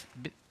life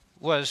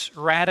was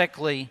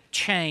radically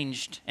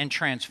changed and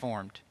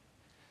transformed.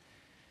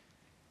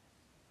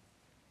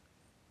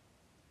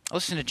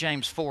 Listen to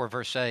James 4,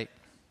 verse 8.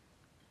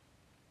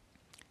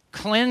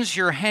 Cleanse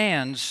your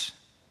hands,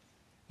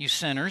 you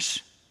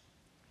sinners,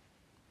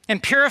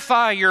 and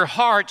purify your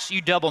hearts,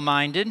 you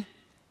double-minded.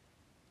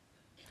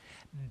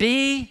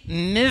 Be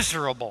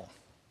miserable.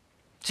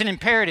 It's an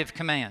imperative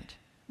command.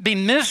 Be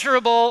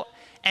miserable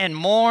and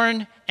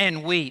mourn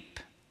and weep.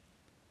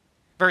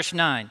 Verse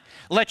 9.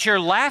 Let your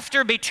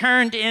laughter be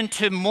turned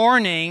into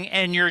mourning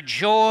and your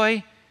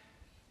joy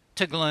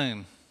to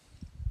gloom.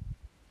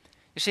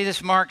 You see,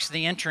 this marks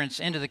the entrance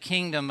into the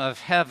kingdom of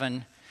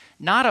heaven.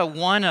 Not a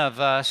one of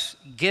us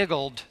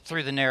giggled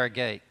through the narrow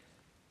gate.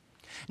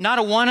 Not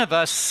a one of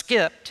us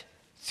skipped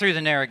through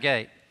the narrow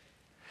gate.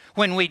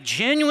 When we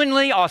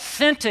genuinely,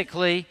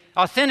 authentically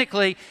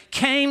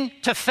came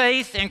to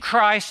faith in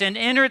Christ and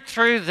entered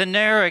through the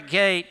narrow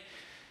gate,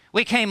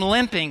 we came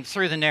limping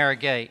through the narrow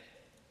gate.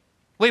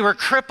 We were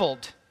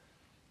crippled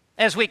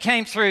as we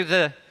came through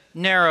the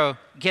narrow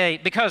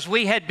gate because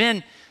we had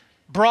been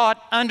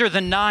brought under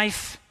the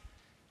knife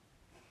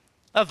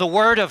of the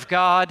Word of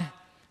God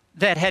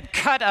that had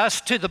cut us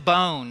to the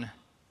bone.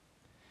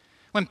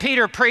 When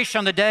Peter preached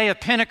on the day of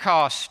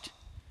Pentecost,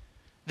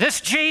 this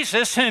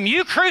Jesus whom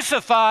you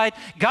crucified,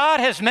 God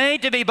has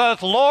made to be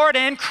both Lord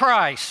and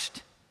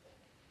Christ.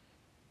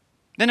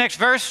 The next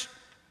verse,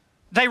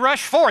 they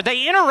rushed forward.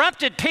 They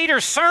interrupted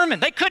Peter's sermon.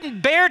 They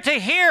couldn't bear to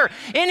hear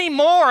any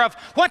more of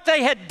what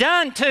they had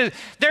done to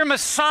their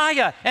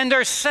Messiah and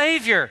their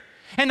Savior.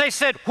 And they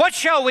said, what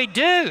shall we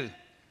do?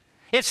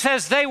 It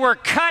says they were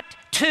cut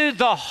to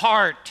the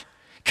heart.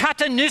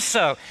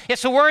 Katanuso.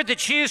 It's a word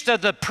that's used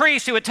of the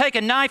priest who would take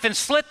a knife and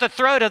slit the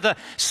throat of the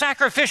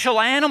sacrificial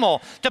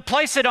animal to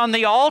place it on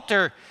the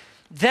altar.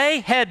 They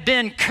had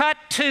been cut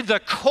to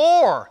the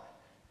core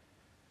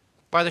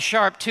by the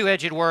sharp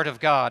two-edged Word of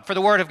God. For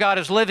the Word of God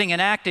is living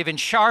and active and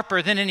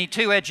sharper than any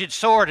two-edged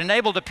sword, and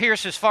able to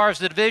pierce as far as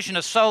the division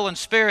of soul and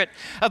spirit,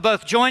 of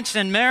both joints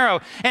and marrow,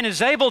 and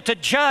is able to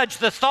judge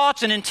the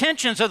thoughts and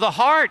intentions of the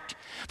heart.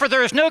 For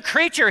there is no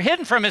creature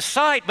hidden from His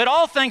sight, but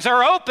all things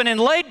are open and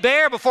laid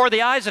bare before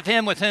the eyes of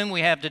Him with whom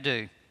we have to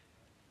do.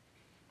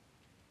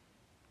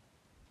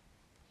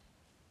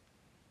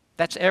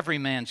 That's every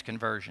man's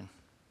conversion.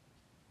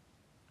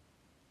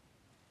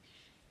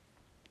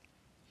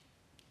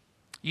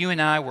 You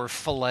and I were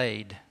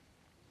filleted.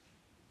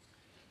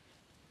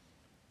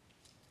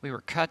 We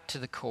were cut to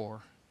the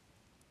core.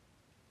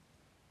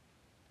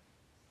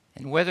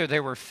 And whether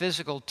there were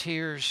physical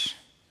tears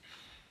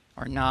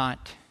or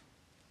not,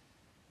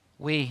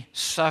 we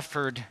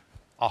suffered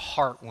a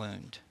heart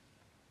wound.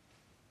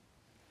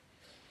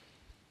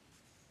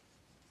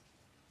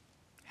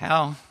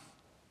 How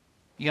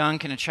young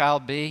can a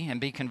child be and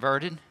be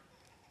converted?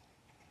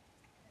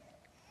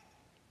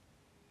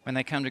 when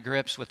they come to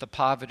grips with the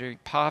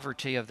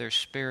poverty of their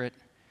spirit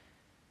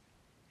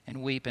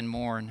and weep and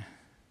mourn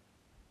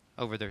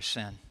over their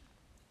sin.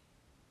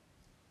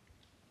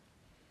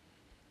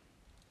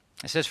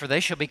 It says, for they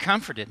shall be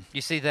comforted.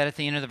 You see that at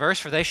the end of the verse,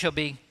 for they shall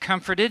be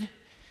comforted.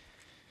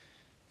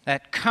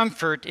 That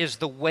comfort is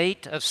the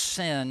weight of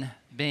sin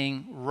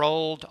being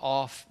rolled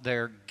off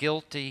their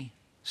guilty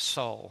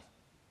soul.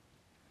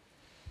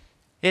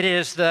 It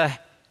is the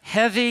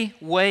heavy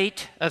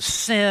weight of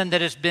sin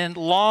that has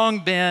long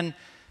been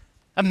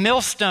a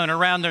millstone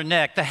around their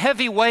neck, the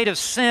heavy weight of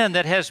sin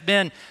that has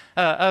been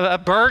a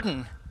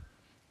burden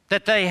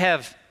that they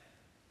have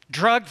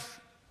dragged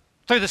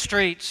through the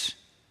streets.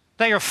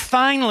 They are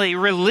finally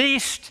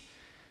released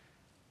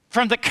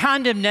from the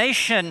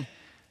condemnation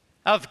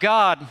of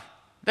God.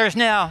 There's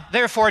now,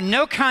 therefore,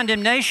 no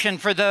condemnation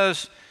for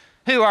those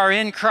who are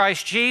in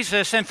Christ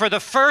Jesus. And for the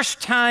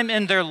first time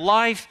in their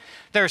life,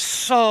 their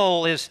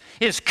soul is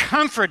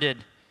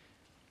comforted.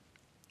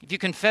 If you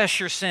confess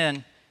your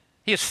sin,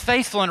 He is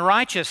faithful and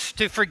righteous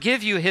to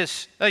forgive you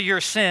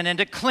your sin and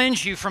to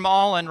cleanse you from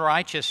all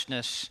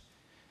unrighteousness.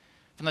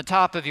 From the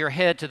top of your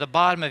head to the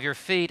bottom of your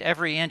feet,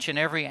 every inch and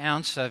every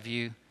ounce of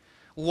you,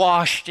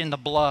 washed in the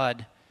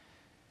blood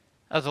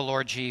of the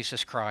Lord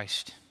Jesus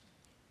Christ.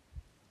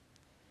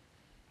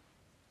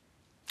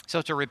 So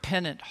it's a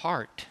repentant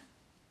heart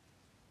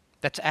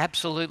that's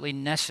absolutely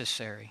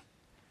necessary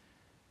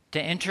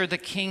to enter the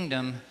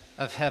kingdom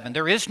of heaven.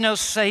 There is no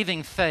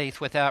saving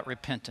faith without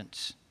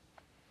repentance.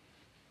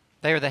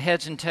 They are the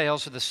heads and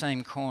tails of the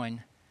same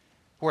coin.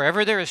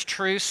 Wherever there is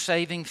true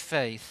saving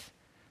faith,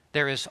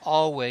 there is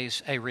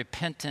always a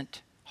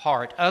repentant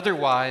heart.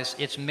 Otherwise,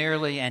 it's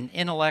merely an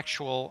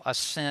intellectual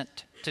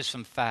assent to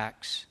some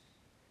facts.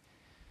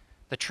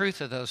 The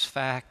truth of those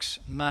facts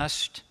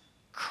must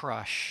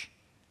crush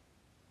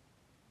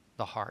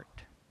the heart.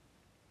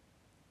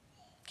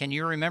 Can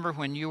you remember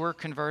when you were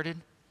converted?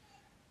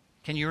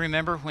 Can you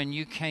remember when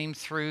you came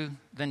through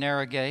the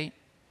narrow gate?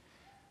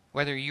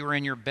 Whether you were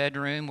in your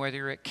bedroom, whether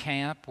you're at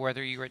camp,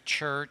 whether you're at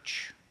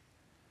church,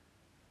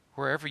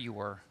 wherever you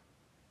were.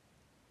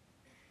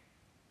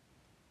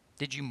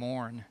 Did you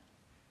mourn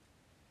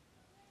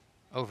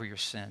over your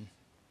sin?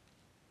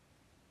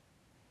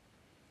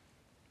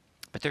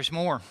 But there's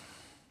more.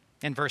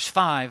 In verse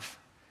 5,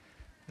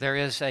 there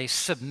is a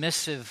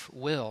submissive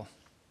will.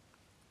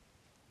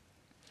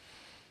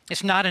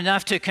 It's not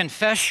enough to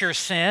confess your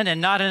sin and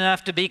not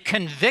enough to be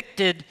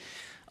convicted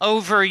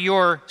over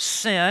your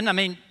sin. I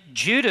mean,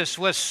 Judas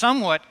was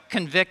somewhat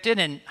convicted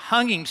and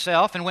hung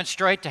himself and went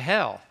straight to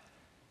hell.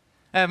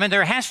 I mean,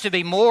 there has to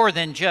be more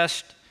than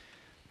just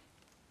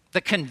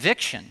the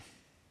conviction.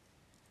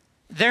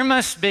 There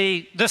must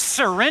be the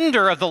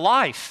surrender of the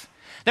life.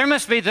 There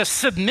must be the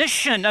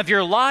submission of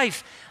your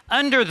life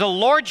under the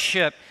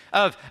lordship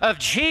of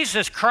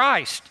Jesus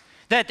Christ.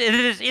 That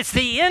it's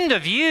the end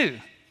of you.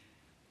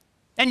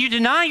 And you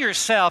deny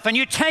yourself and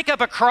you take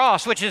up a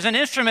cross, which is an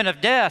instrument of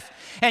death,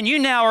 and you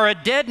now are a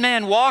dead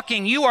man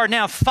walking. You are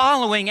now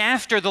following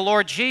after the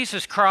Lord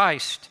Jesus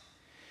Christ.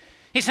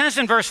 He says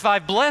in verse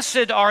 5,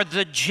 blessed are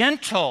the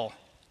gentle.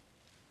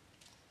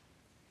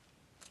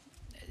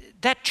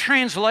 That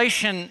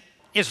translation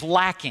is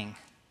lacking.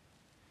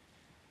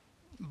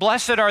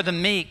 Blessed are the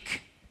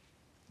meek.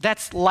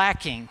 That's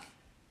lacking.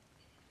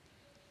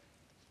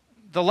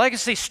 The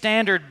Legacy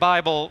Standard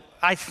Bible,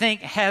 I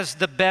think, has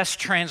the best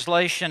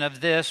translation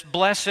of this.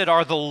 Blessed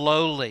are the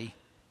lowly.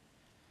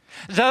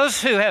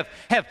 Those who have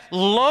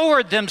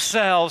lowered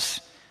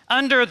themselves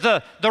under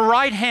the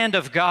right hand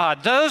of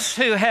God. Those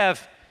who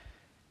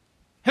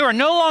are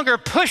no longer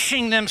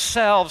pushing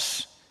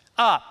themselves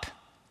up.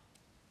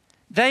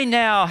 They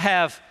now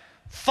have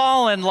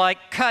fallen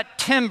like cut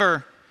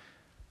timber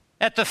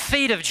at the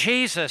feet of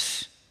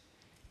Jesus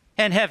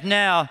and have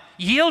now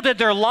yielded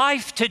their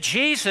life to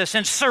Jesus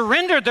and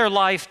surrendered their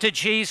life to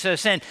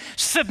Jesus and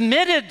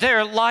submitted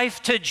their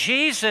life to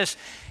Jesus.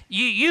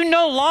 You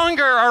no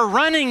longer are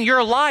running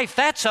your life.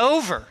 That's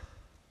over.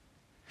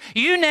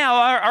 You now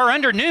are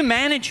under new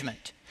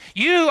management.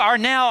 You are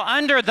now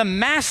under the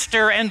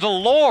Master and the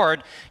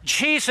Lord,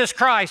 Jesus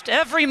Christ.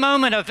 Every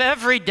moment of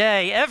every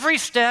day, every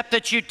step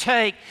that you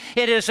take,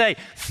 it is a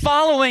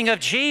following of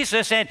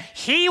Jesus, and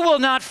He will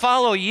not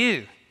follow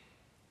you.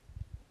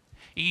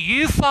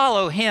 You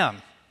follow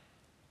Him.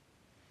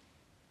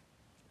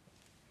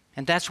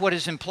 And that's what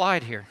is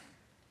implied here.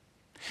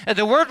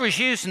 The word was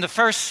used in the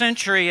first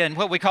century in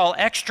what we call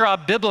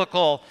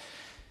extra-biblical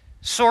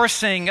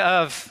sourcing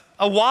of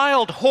a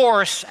wild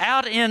horse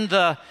out in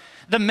the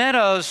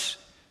meadows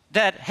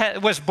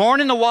that was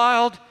born in the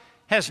wild,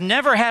 has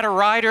never had a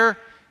rider,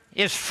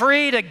 is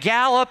free to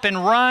gallop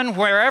and run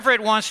wherever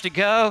it wants to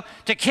go,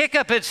 to kick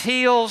up its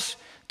heels,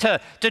 to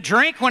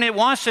drink when it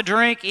wants to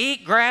drink,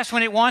 eat grass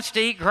when it wants to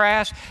eat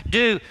grass,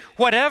 do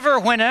whatever,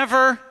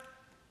 whenever,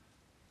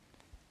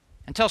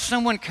 until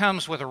someone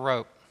comes with a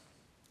rope.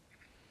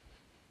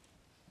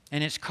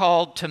 And it's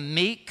called to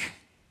meek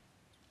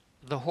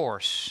the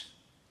horse.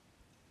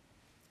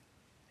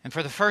 And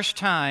for the first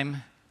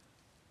time,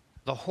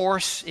 the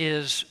horse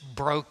is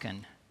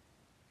broken.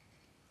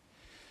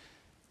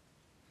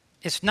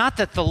 It's not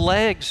that the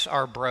legs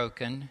are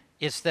broken,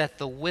 it's that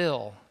the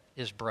will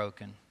is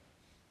broken.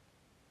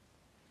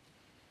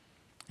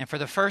 And for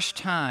the first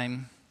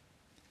time,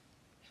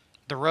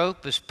 the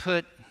rope is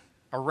put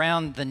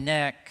around the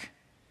neck,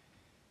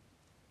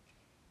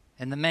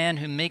 and the man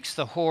who makes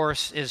the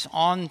horse is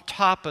on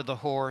top of the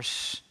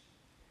horse,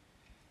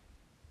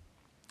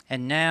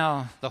 and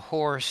now the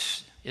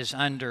horse is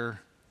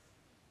under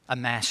a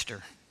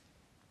master.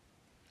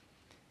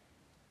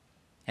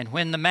 And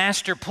when the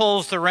master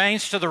pulls the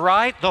reins to the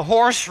right, the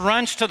horse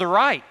runs to the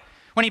right.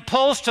 When he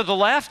pulls to the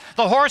left,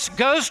 the horse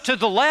goes to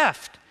the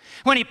left.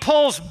 When he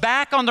pulls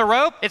back on the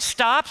rope, it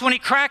stops. When he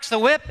cracks the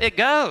whip, it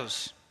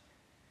goes.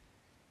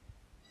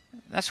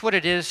 That's what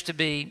it is to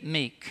be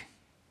meek.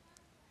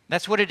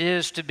 That's what it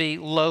is to be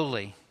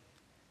lowly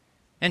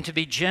and to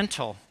be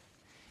gentle.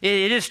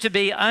 It is to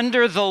be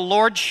under the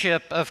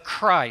lordship of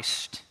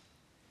Christ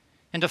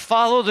and to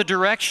follow the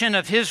direction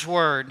of His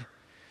Word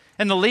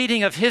and the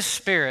leading of His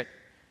Spirit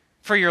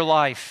for your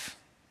life.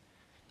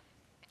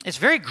 It's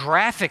very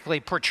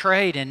graphically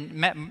portrayed in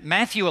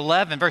Matthew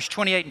 11, verse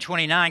 28 and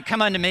 29.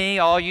 Come unto me,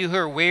 all you who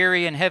are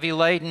weary and heavy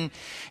laden,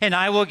 and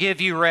I will give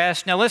you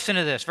rest. Now listen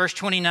to this, verse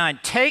 29.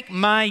 Take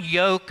my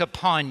yoke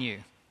upon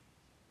you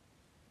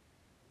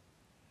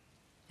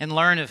and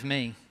learn of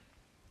me.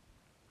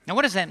 Now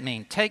what does that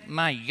mean? Take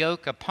my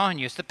yoke upon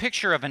you. It's the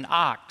picture of an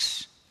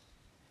ox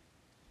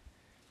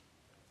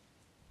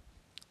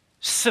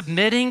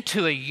submitting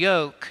to a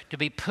yoke to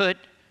be put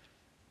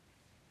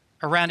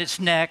around its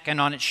neck and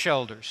on its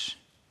shoulders.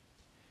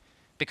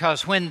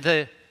 Because when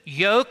the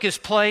yoke is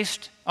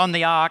placed on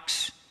the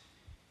ox,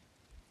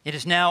 it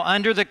is now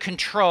under the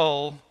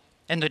control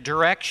and the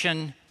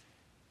direction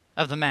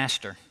of the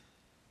master.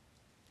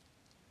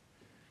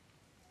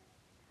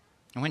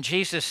 And when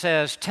Jesus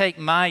says, take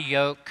my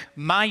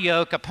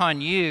yoke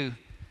upon you,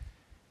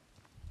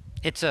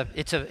 it's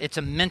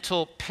a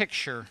mental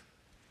picture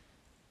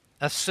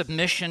of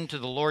submission to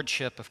the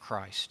lordship of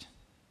Christ.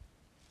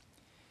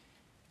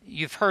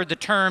 You've heard the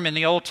term in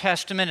the Old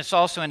Testament, it's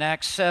also in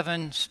Acts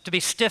 7, to be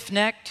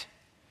stiff-necked.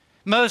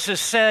 Moses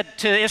said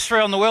to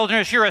Israel in the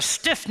wilderness, you're a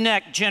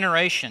stiff-necked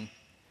generation.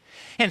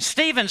 And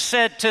Stephen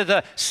said to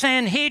the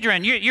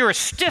Sanhedrin, you're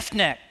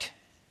stiff-necked.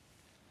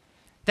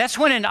 That's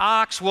when an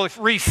ox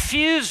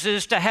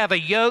refuses to have a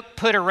yoke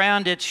put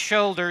around its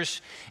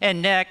shoulders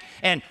and neck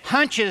and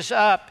hunches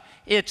up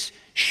its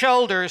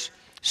shoulders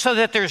so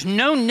that there's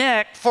no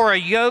neck for a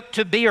yoke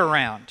to be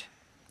around.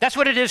 That's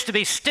what it is to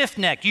be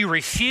stiff-necked. You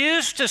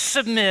refuse to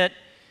submit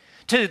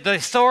to the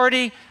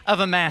authority of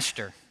a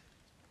master.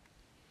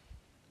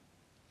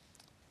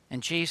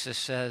 And Jesus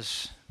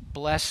says,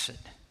 blessed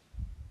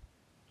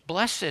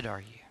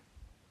are you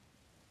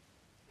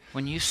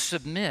when you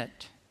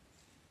submit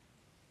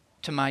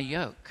to my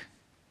yoke,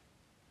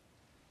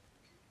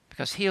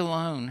 because He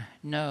alone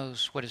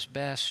knows what is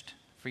best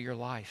for your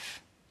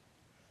life.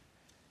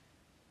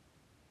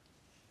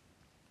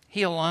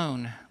 He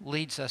alone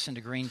leads us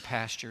into green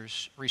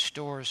pastures,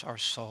 restores our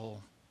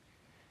soul.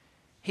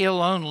 He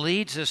alone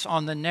leads us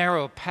on the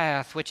narrow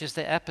path, which is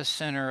the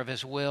epicenter of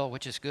His will,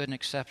 which is good and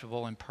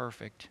acceptable and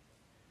perfect.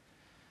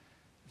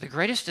 The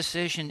greatest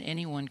decision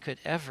anyone could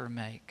ever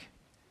make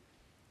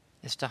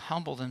is to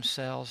humble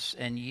themselves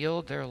and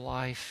yield their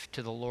life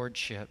to the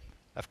lordship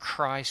of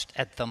Christ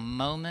at the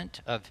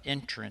moment of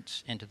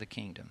entrance into the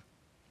kingdom.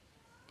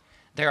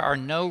 There are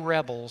no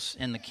rebels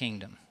in the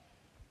kingdom.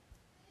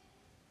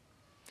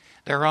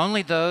 There are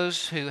only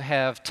those who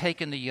have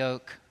taken the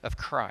yoke of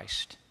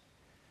Christ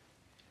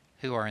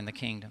who are in the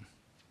kingdom.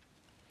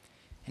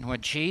 And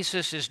what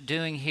Jesus is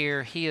doing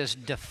here, He is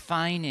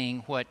defining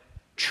what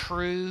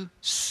true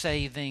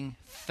saving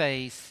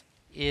faith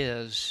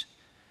is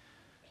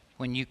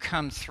when you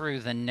come through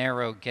the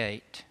narrow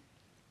gate.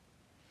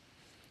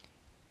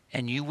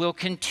 And you will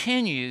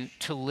continue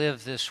to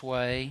live this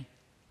way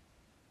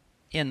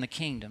in the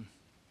kingdom.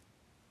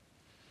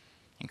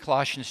 In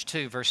Colossians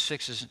 2, verse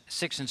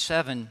 6 and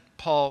 7,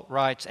 Paul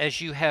writes,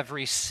 as you have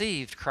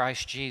received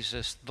Christ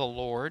Jesus the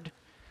Lord,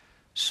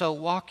 so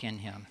walk in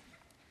Him.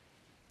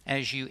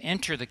 As you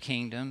enter the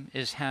kingdom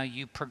is how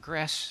you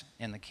progress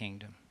in the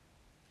kingdom.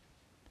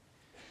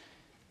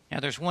 Now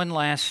there's one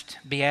last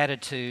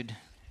beatitude,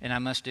 and I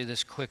must do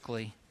this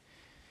quickly,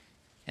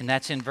 and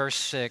that's in verse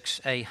 6,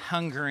 a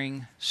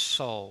hungering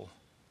soul.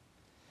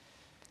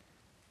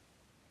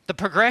 The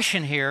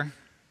progression here,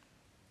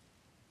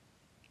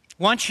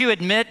 once you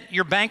admit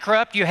you're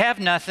bankrupt, you have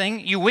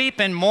nothing, you weep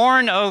and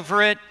mourn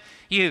over it,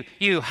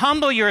 you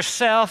humble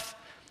yourself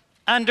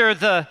under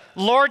the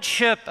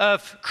lordship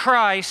of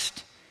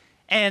Christ,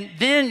 and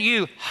then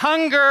you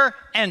hunger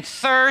and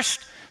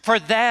thirst for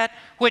that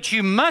which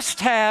you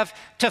must have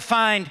to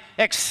find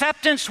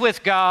acceptance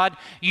with God,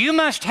 you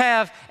must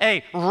have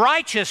a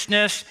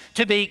righteousness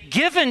to be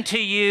given to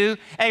you,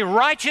 a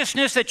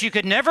righteousness that you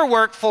could never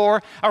work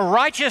for, a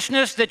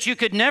righteousness that you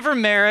could never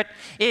merit.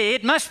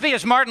 It must be,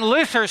 as Martin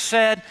Luther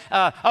said,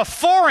 a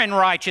foreign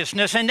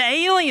righteousness, an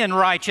alien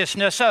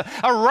righteousness, a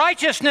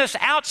righteousness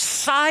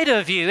outside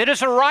of you. It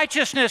is a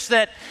righteousness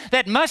that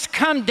must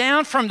come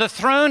down from the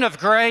throne of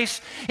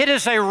grace. It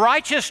is a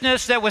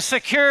righteousness that was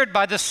secured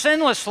by the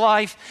sinless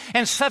life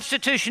and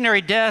substitutionary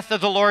death of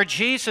the Lord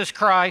Jesus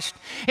Christ.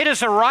 It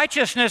is a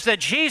righteousness that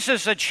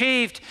Jesus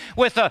achieved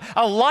with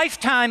a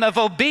lifetime of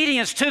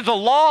obedience to the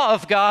law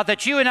of God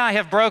that you and I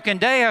have broken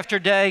day after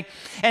day,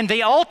 and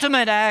the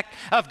ultimate act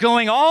of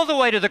going all the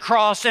way to the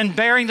cross and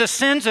bearing the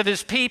sins of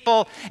His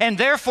people and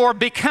therefore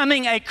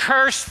becoming a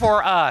curse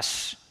for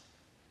us.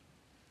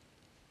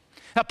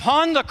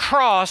 Upon the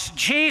cross,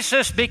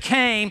 Jesus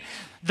became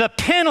the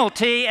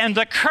penalty and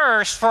the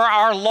curse for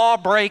our law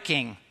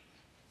breaking.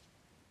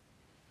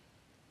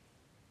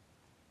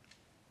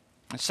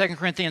 In 2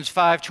 Corinthians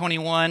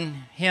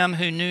 5:21, Him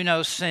who knew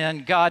no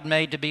sin, God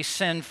made to be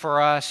sin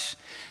for us,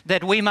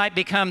 that we might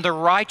become the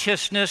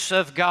righteousness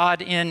of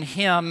God in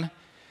Him.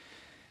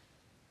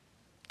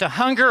 To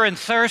hunger and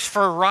thirst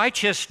for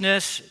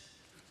righteousness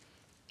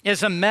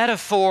is a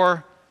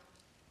metaphor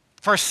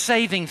for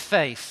saving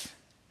faith.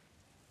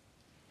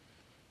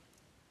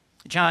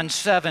 John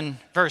 7,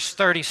 verse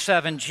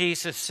 37,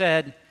 Jesus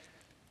said,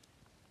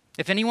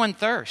 "If anyone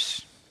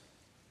thirsts,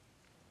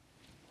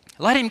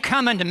 let him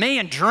come unto me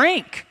and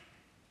drink.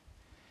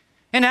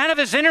 And out of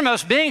his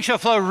innermost being shall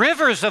flow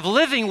rivers of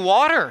living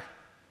water."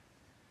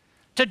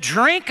 To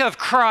drink of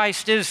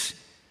Christ is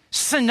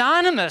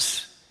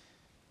synonymous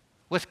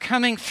with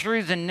coming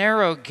through the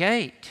narrow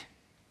gate.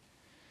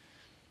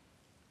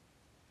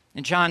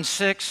 In John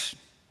 6,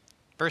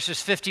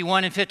 verses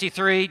 51 and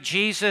 53,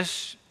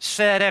 Jesus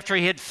said after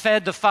He had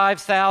fed the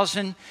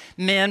 5,000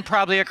 men,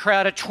 probably a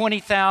crowd of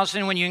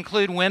 20,000 when you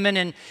include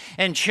women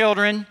and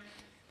children,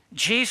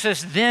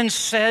 Jesus then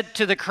said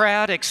to the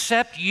crowd,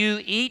 "Except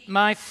you eat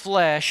my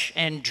flesh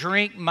and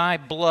drink my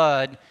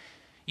blood,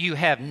 you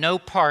have no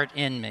part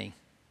in me.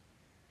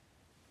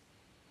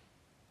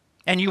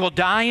 And you will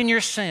die in your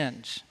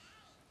sins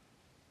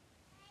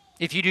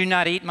if you do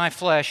not eat my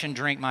flesh and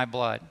drink my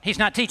blood." He's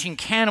not teaching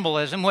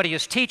cannibalism. What He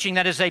is teaching,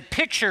 that is a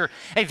picture,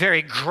 a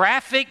very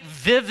graphic,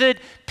 vivid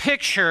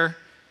picture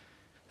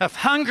of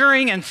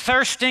hungering and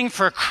thirsting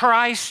for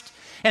Christ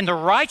and the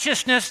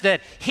righteousness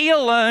that He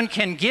alone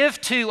can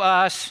give to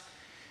us.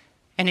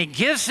 And He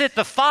gives it,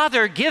 the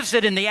Father gives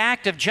it in the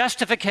act of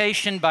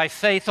justification by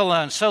faith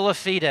alone, sola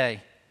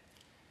fide.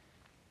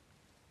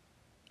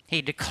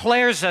 He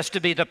declares us to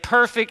be the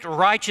perfect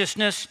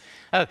righteousness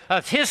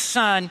of His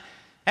Son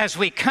as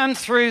we come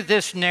through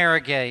this narrow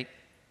gate.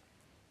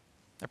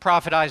 The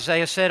prophet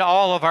Isaiah said,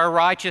 "All of our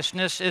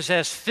righteousness is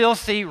as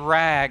filthy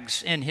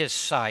rags in His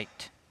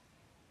sight."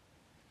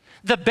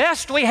 The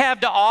best we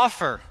have to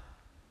offer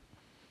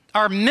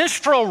are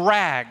minstrel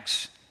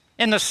rags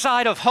in the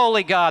sight of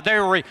holy God.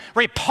 They're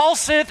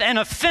repulsive and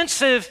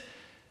offensive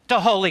to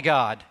holy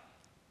God.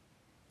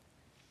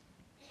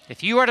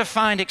 If you are to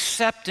find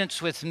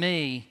acceptance with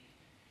me,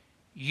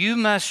 you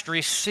must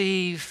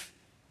receive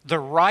the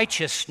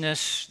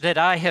righteousness that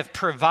I have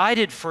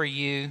provided for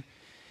you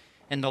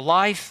in the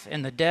life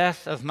and the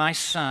death of my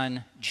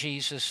Son,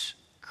 Jesus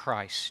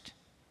Christ.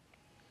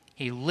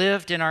 He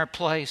lived in our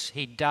place.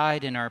 He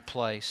died in our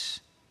place.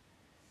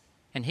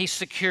 And He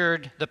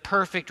secured the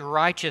perfect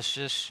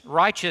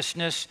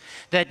righteousness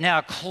that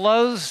now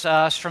clothes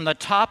us from the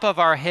top of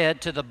our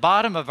head to the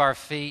bottom of our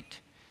feet.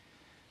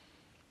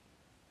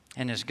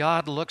 And as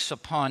God looks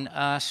upon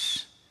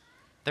us,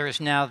 there is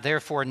now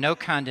therefore no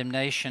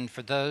condemnation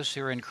for those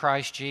who are in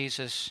Christ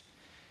Jesus.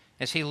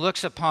 As He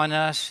looks upon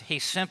us, He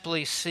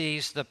simply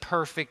sees the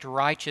perfect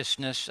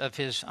righteousness of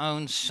His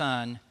own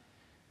Son,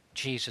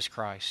 Jesus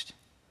Christ.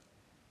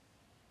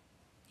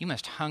 You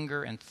must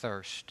hunger and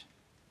thirst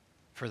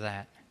for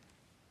that.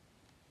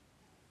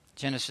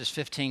 Genesis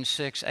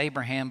 15:6,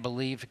 Abraham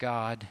believed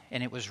God,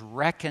 and it was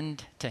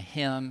reckoned to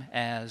him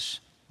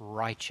as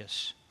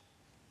righteous.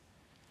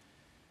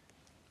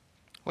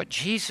 What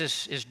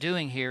Jesus is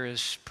doing here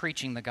is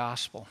preaching the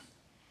gospel.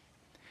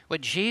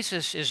 What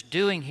Jesus is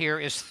doing here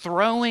is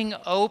throwing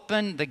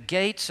open the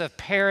gates of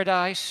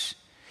paradise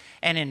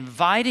and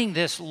inviting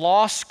this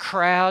lost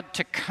crowd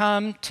to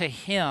come to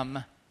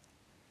Him.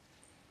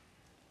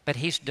 But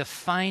He's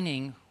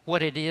defining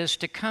what it is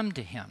to come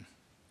to Him.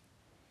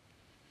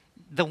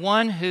 The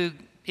one who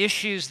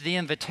issues the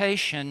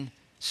invitation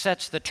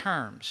sets the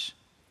terms.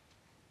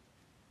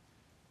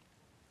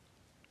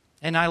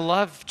 And I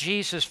love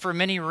Jesus for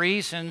many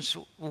reasons,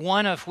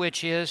 one of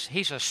which is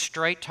He's a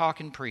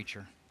straight-talking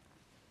preacher.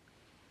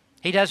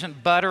 He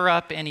doesn't butter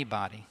up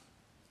anybody.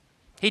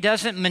 He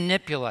doesn't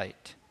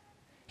manipulate.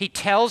 He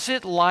tells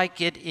it like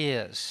it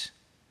is.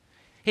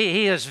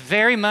 He is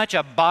very much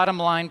a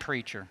bottom-line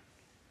preacher.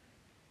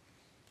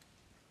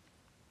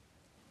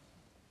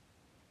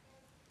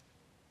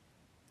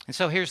 And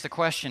so here's the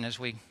question as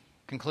we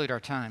conclude our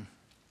time.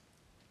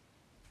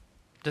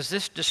 Does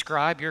this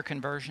describe your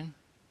conversion?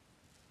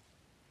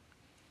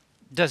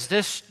 Does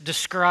this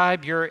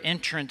describe your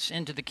entrance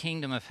into the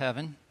kingdom of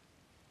heaven?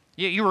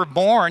 You were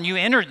born, you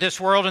entered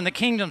this world and the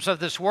kingdoms of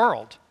this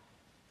world.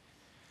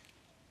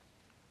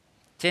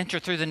 To enter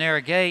through the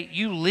narrow gate,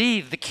 you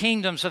leave the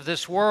kingdoms of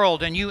this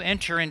world and you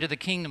enter into the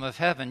kingdom of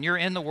heaven. You're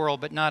in the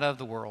world, but not of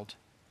the world.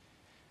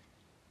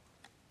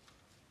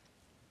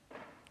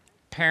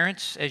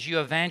 Parents, as you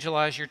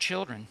evangelize your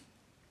children,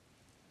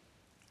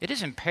 it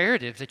is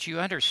imperative that you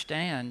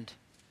understand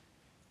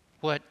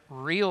what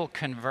real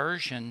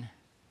conversion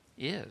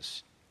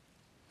is.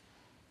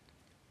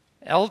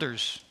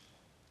 Elders,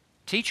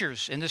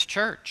 teachers in this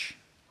church,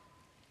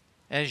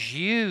 as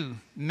you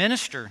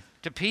minister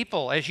to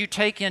people, as you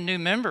take in new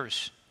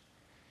members,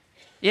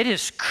 it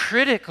is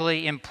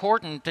critically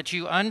important that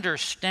you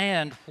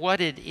understand what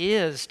it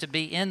is to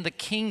be in the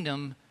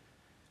kingdom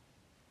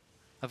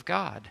of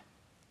God.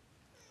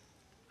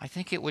 I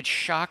think it would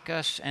shock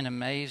us and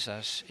amaze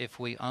us if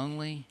we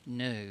only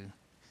knew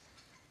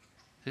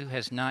who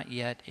has not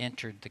yet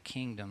entered the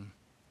kingdom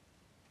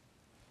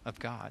of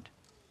God.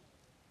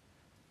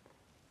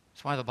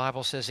 That's why the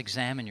Bible says,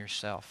 examine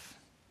yourself,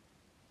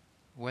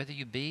 whether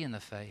you be in the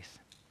faith.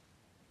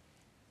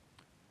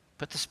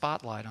 Put the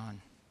spotlight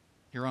on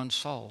your own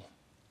soul.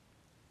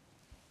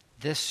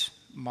 This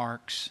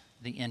marks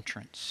the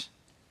entrance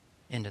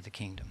into the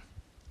kingdom.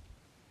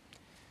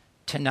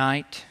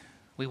 Tonight,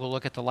 we will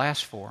look at the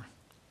last four,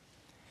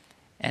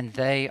 and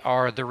they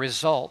are the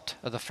result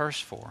of the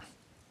first four.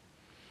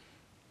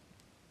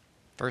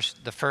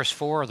 The first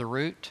four are the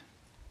root,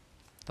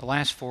 the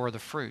last four are the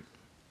fruit.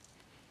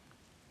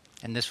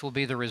 And this will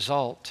be the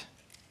result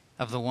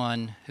of the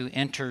one who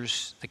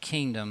enters the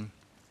kingdom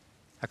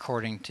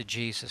according to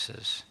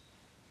Jesus'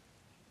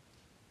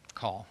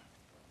 call.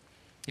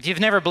 If you've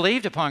never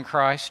believed upon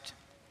Christ,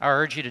 I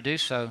urge you to do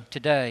so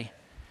today.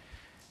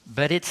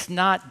 But it's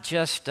not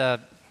just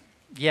a,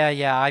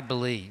 yeah, I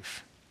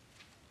believe.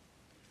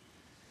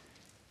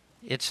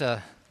 It's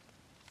a,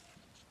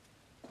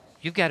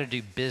 you've got to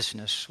do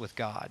business with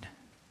God.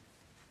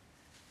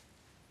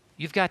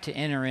 You've got to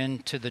enter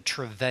into the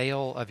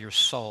travail of your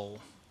soul.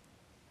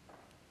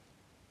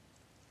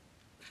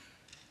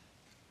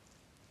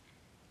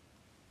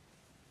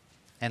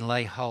 And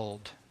lay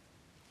hold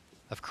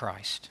of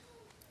Christ.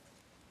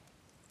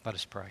 Let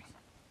us pray.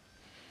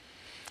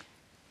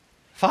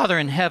 Father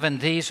in heaven,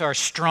 these are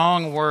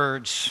strong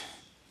words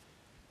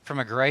from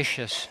a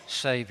gracious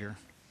Savior.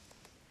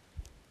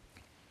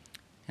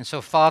 And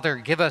so, Father,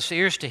 give us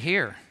ears to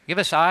hear. Give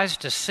us eyes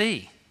to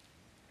see.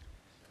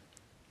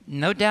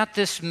 No doubt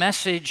this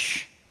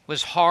message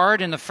was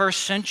hard in the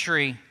first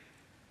century.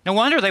 No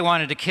wonder they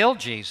wanted to kill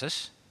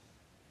Jesus.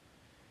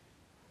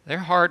 They're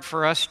hard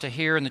for us to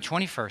hear in the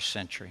 21st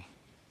century.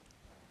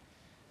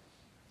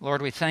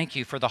 Lord, we thank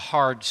you for the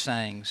hard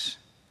sayings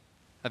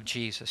of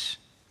Jesus.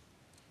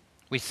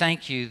 We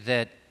thank you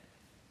that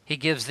he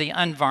gives the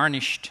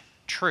unvarnished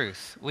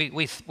truth.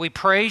 We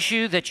praise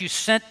you that you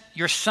sent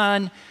your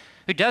Son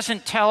who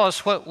doesn't tell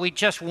us what we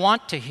just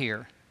want to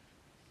hear,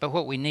 but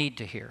what we need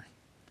to hear.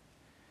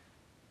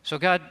 So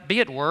God,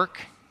 be at work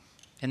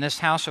in this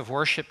house of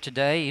worship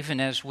today, even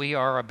as we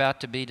are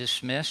about to be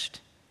dismissed.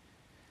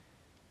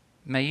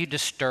 May you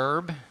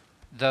disturb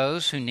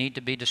those who need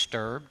to be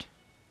disturbed.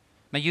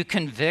 May you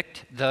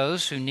convict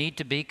those who need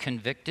to be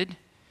convicted.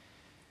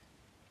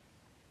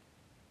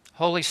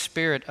 Holy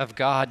Spirit of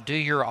God, do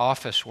your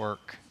office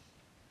work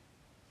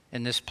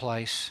in this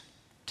place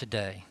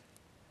today.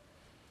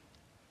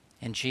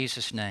 In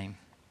Jesus' name,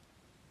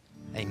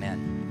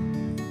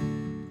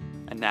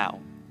 amen. And now,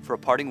 for a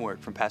parting word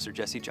from Pastor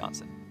Jesse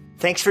Johnson.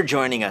 Thanks for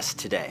joining us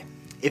today.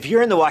 If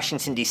you're in the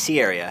Washington, D.C.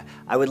 area,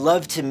 I would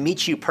love to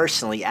meet you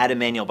personally at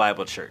Emmanuel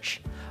Bible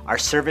Church. Our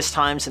service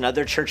times and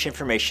other church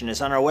information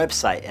is on our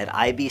website at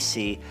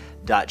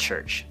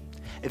ibc.church.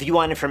 If you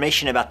want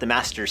information about the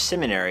Master's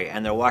Seminary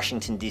and their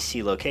Washington,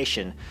 D.C.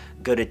 location,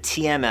 go to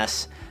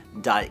tms.edu.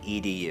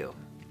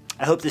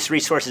 I hope this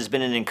resource has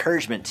been an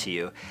encouragement to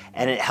you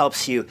and it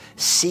helps you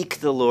seek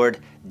the Lord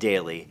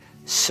daily,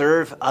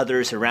 serve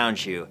others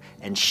around you,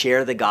 and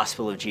share the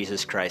gospel of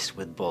Jesus Christ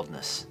with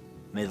boldness.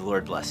 May the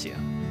Lord bless you.